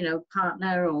vulnerable, you know,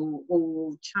 partner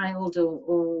or child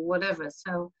or whatever.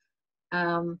 So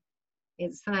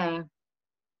it's there.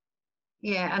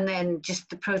 Yeah, and then just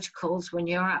the protocols when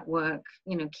you're at work,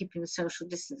 you know, keeping the social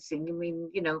distancing. I mean,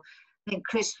 you know, I think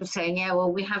Chris was saying, yeah,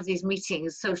 well, we have these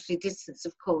meetings, socially distanced,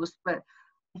 of course, but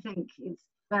I think it's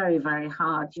very, very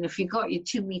hard. You know, if you got your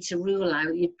 2 meter rule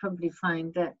out, you'd probably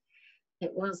find that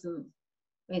it wasn't.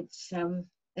 It's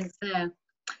there.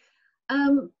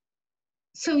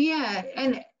 So yeah,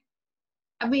 and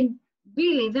I mean,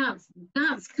 really, that's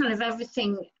kind of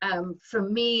everything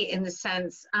from me in the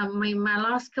sense. I mean, my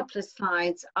last couple of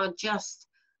slides are just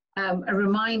a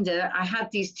reminder. I had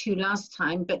these 2 last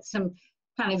time, but some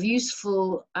kind of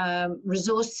useful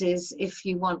resources if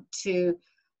you want to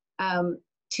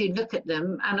look at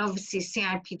them. And obviously,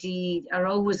 CIPD are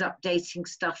always updating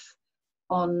stuff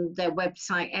on their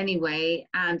website anyway,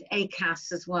 and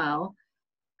ACAS as well.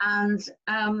 And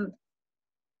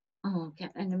I'll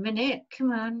get in a minute.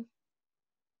 Come on.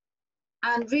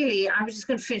 And really, I was just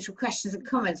going to finish with questions and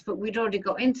comments, but we'd already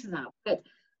got into that. But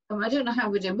I don't know how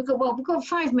we're doing. We've got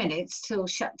 5 minutes till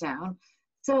shutdown.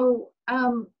 So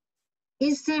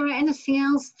is there anything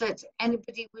else that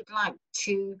anybody would like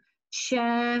to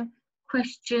share,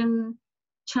 question,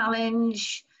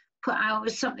 challenge, put out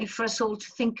as something for us all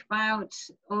to think about,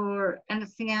 or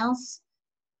anything else?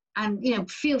 And, you know,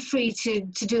 feel free to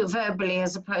do it verbally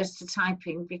as opposed to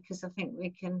typing, because I think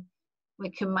we can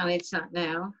manage that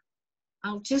now.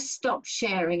 I'll just stop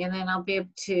sharing and then I'll be able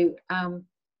to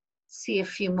see a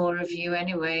few more of you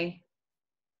anyway.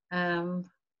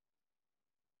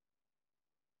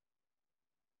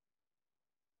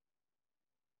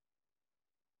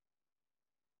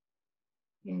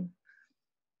 Yeah.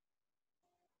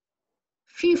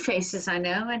 Few faces I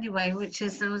know anyway, which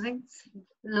is those things.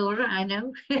 Laura, I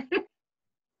know.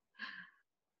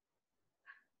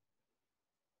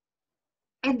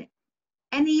 And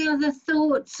any other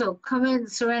thoughts or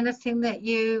comments or anything that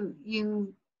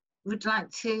you would like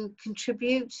to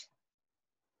contribute?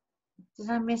 Did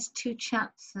I miss 2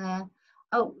 chats there?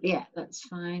 Oh, yeah, that's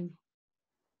fine.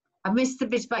 I missed the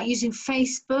bit about using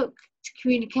Facebook to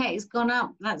communicate. It's gone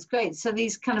up. That's great. So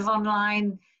these kind of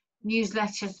online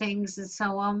newsletter things and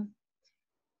so on.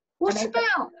 What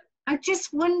about, I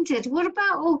just wondered, what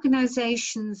about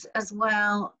organisations as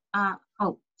well?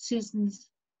 Oh, Susan's.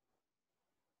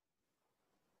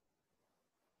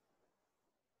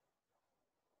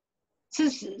 So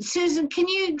Susan, can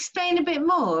you explain a bit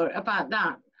more about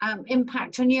that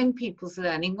impact on young people's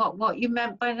learning? What you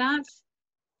meant by that?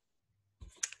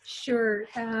 Sure.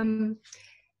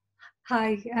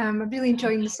 Hi, I'm really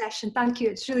enjoying the session. Thank you.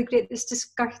 It's really great, this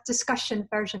discussion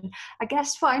version. I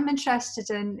guess what I'm interested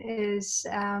in is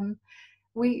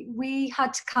we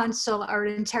had to cancel our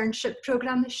internship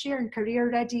program this year, and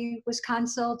Career Ready was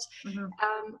cancelled.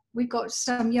 We've got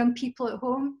some young people at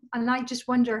home, and I just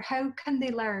wonder, how can they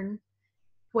learn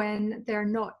when they're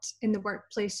not in the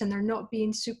workplace and they're not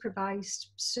being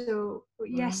supervised? So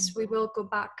yes, we will go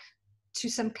back to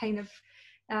some kind of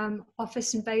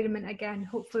office environment again,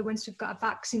 hopefully once we've got a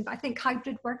vaccine. But I think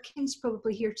hybrid working is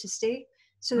probably here to stay.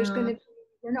 So there's going to,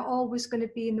 we're not always going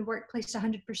to be in the workplace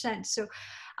 100%. So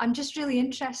I'm just really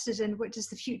interested in what does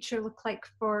the future look like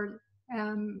for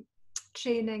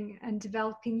training and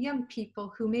developing young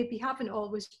people who maybe haven't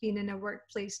always been in a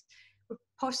workplace. We've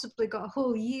possibly got a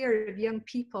whole year of young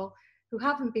people who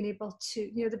haven't been able to,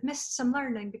 you know, they've missed some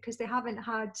learning because they haven't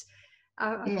had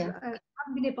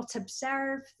haven't been able to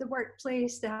observe the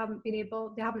workplace. They haven't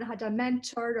had a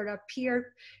mentor or a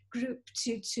peer group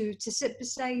to sit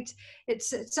beside.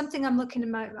 It's something I'm looking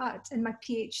at in my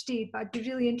PhD, but I'd be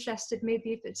really interested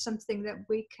maybe if it's something that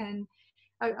we can,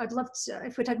 I'd love to,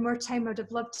 if we'd had more time, I'd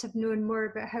have loved to have known more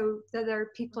about how the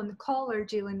other people on the call are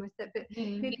dealing with it, but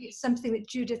maybe it's something that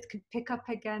Judith could pick up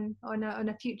again on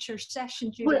a future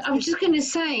session. Judith, well, I was just going to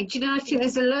say, do you know, I think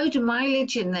there's a load of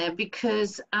mileage in there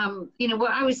because, you know, what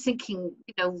I was thinking,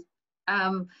 you know,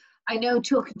 I know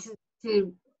talking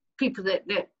to people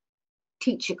that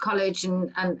teach at college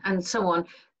and so on,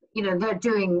 you know, they're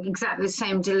doing exactly the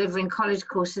same, delivering college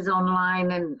courses online,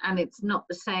 and it's not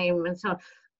the same and so on.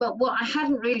 But what I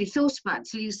hadn't really thought about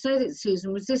till you said it,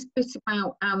 Susan, was this bit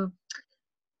about,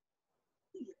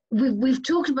 we've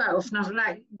talked about often,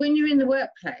 like when you're in the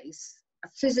workplace,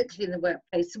 physically in the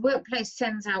workplace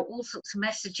sends out all sorts of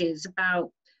messages about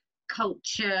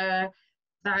culture,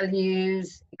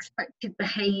 values, expected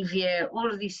behaviour,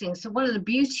 all of these things. So one of the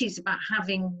beauties about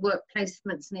having work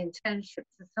placements and internships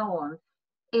and so on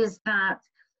is that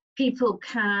people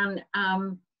can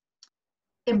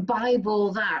imbibe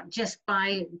all that just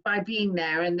by being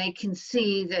there, and they can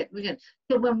see that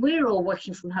so when we're all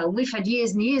working from home, we've had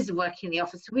years and years of working in the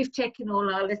office, so we've taken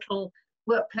all our little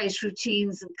workplace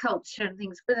routines and culture and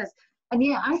things with us, and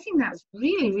yeah, I think that's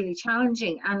really, really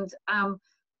challenging, and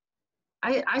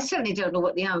I certainly don't know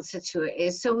what the answer to it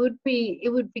is. So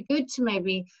it would be good to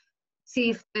maybe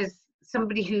see if there's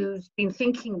somebody who's been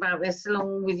thinking about this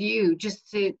along with you,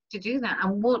 just to do that,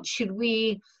 and what should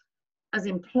we as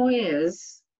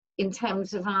employers, in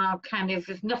terms of our kind of,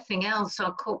 if nothing else,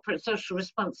 our corporate social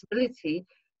responsibility,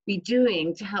 be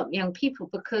doing to help young people?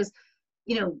 Because,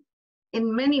 you know,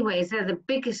 in many ways, they're the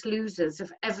biggest losers of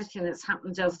everything that's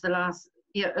happened over the last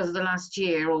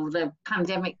year or the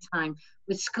pandemic time,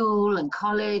 with school and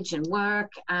college and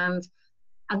work, and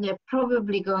they're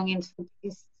probably going into the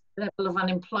biggest level of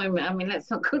unemployment. I mean, let's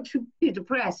not go too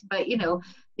depressed, but, you know,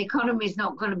 the economy is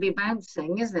not going to be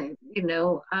bouncing, is it? You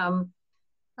know,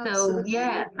 so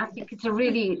yeah, I think it's a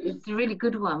really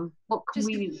good one. What can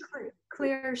we?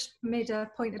 Claire's made a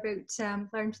point about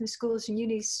learning from the schools and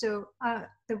unis. So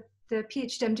the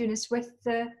PhD I'm doing is with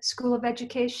the School of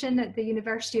Education at the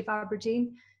University of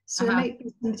Aberdeen. So there might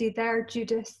be somebody there,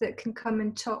 Judith, that can come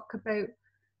and talk about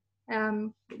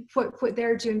what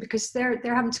they're doing, because they're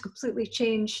having to completely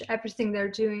change everything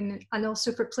they're doing, and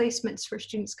also for placements for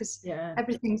students, because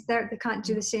everything's there. They can't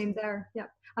do the same there. Yeah.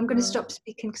 I'm going to stop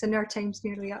speaking because I know our time's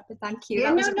nearly up, but thank you.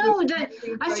 Yeah,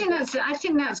 I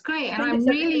think that's great, and I'm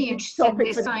really interested in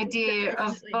this idea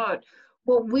of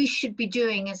what we should be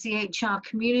doing as the HR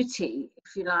community,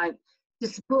 if you like, to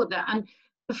support that. And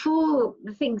before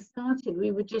the thing started,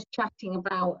 we were just chatting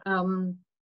about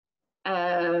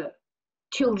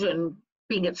children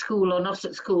being at school or not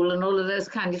at school and all of those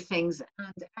kind of things,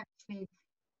 and actually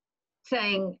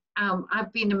saying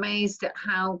I've been amazed at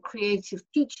how creative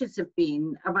teachers have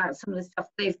been about some of the stuff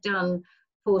they've done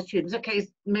for students. Okay,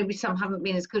 maybe some haven't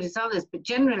been as good as others, but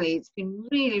generally it's been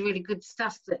really, really good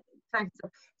stuff.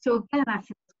 So again, I think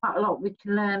there's quite a lot we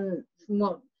can learn from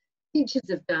what teachers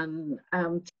have done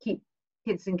to keep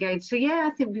kids engaged. So yeah,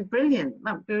 I think it'd be brilliant.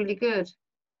 That'd be really good.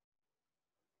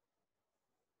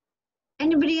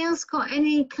 Anybody else got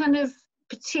any kind of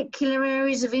particular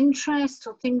areas of interest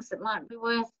or things that might be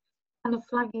worth kind of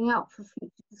flagging up for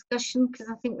future discussion? Because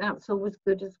I think that's always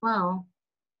good as well.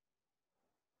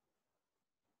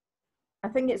 I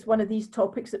think it's one of these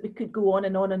topics that we could go on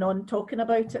and on and on talking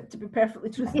about it, to be perfectly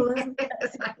truthful.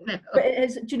 Yes, I know. But it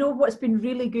is, do you know what's been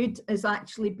really good has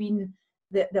actually been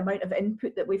the amount of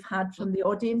input that we've had from the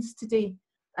audience today,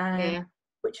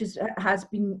 which has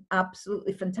been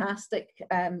absolutely fantastic.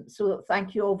 So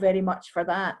thank you all very much for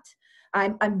that.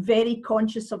 I'm very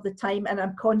conscious of the time, and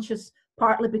I'm conscious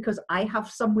partly because I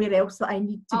have somewhere else that I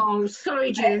need to. Oh,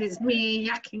 sorry, Judith, it's me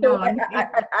yakking So on.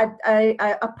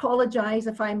 I apologise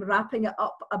if I'm wrapping it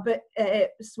up a bit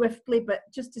swiftly, but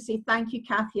just to say thank you,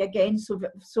 Kathy, again so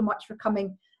much for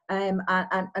coming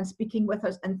and speaking with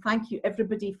us, and thank you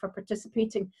everybody for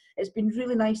participating. It's been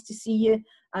really nice to see you.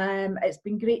 It's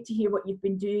been great to hear what you've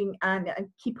been doing, and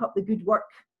keep up the good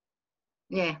work.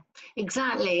 Yeah,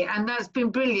 exactly, and that's been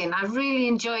brilliant. I've really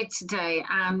enjoyed today,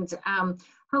 and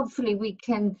hopefully we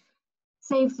can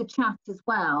save the chat as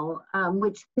well,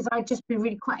 which, because I'd just be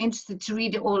really quite interested to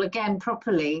read it all again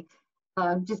properly,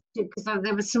 just because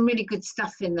there was some really good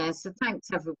stuff in there. So thanks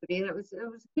everybody. It was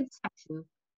a good session.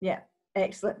 Yeah,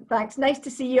 excellent. Thanks. Nice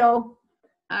to see you all.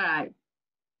 All right.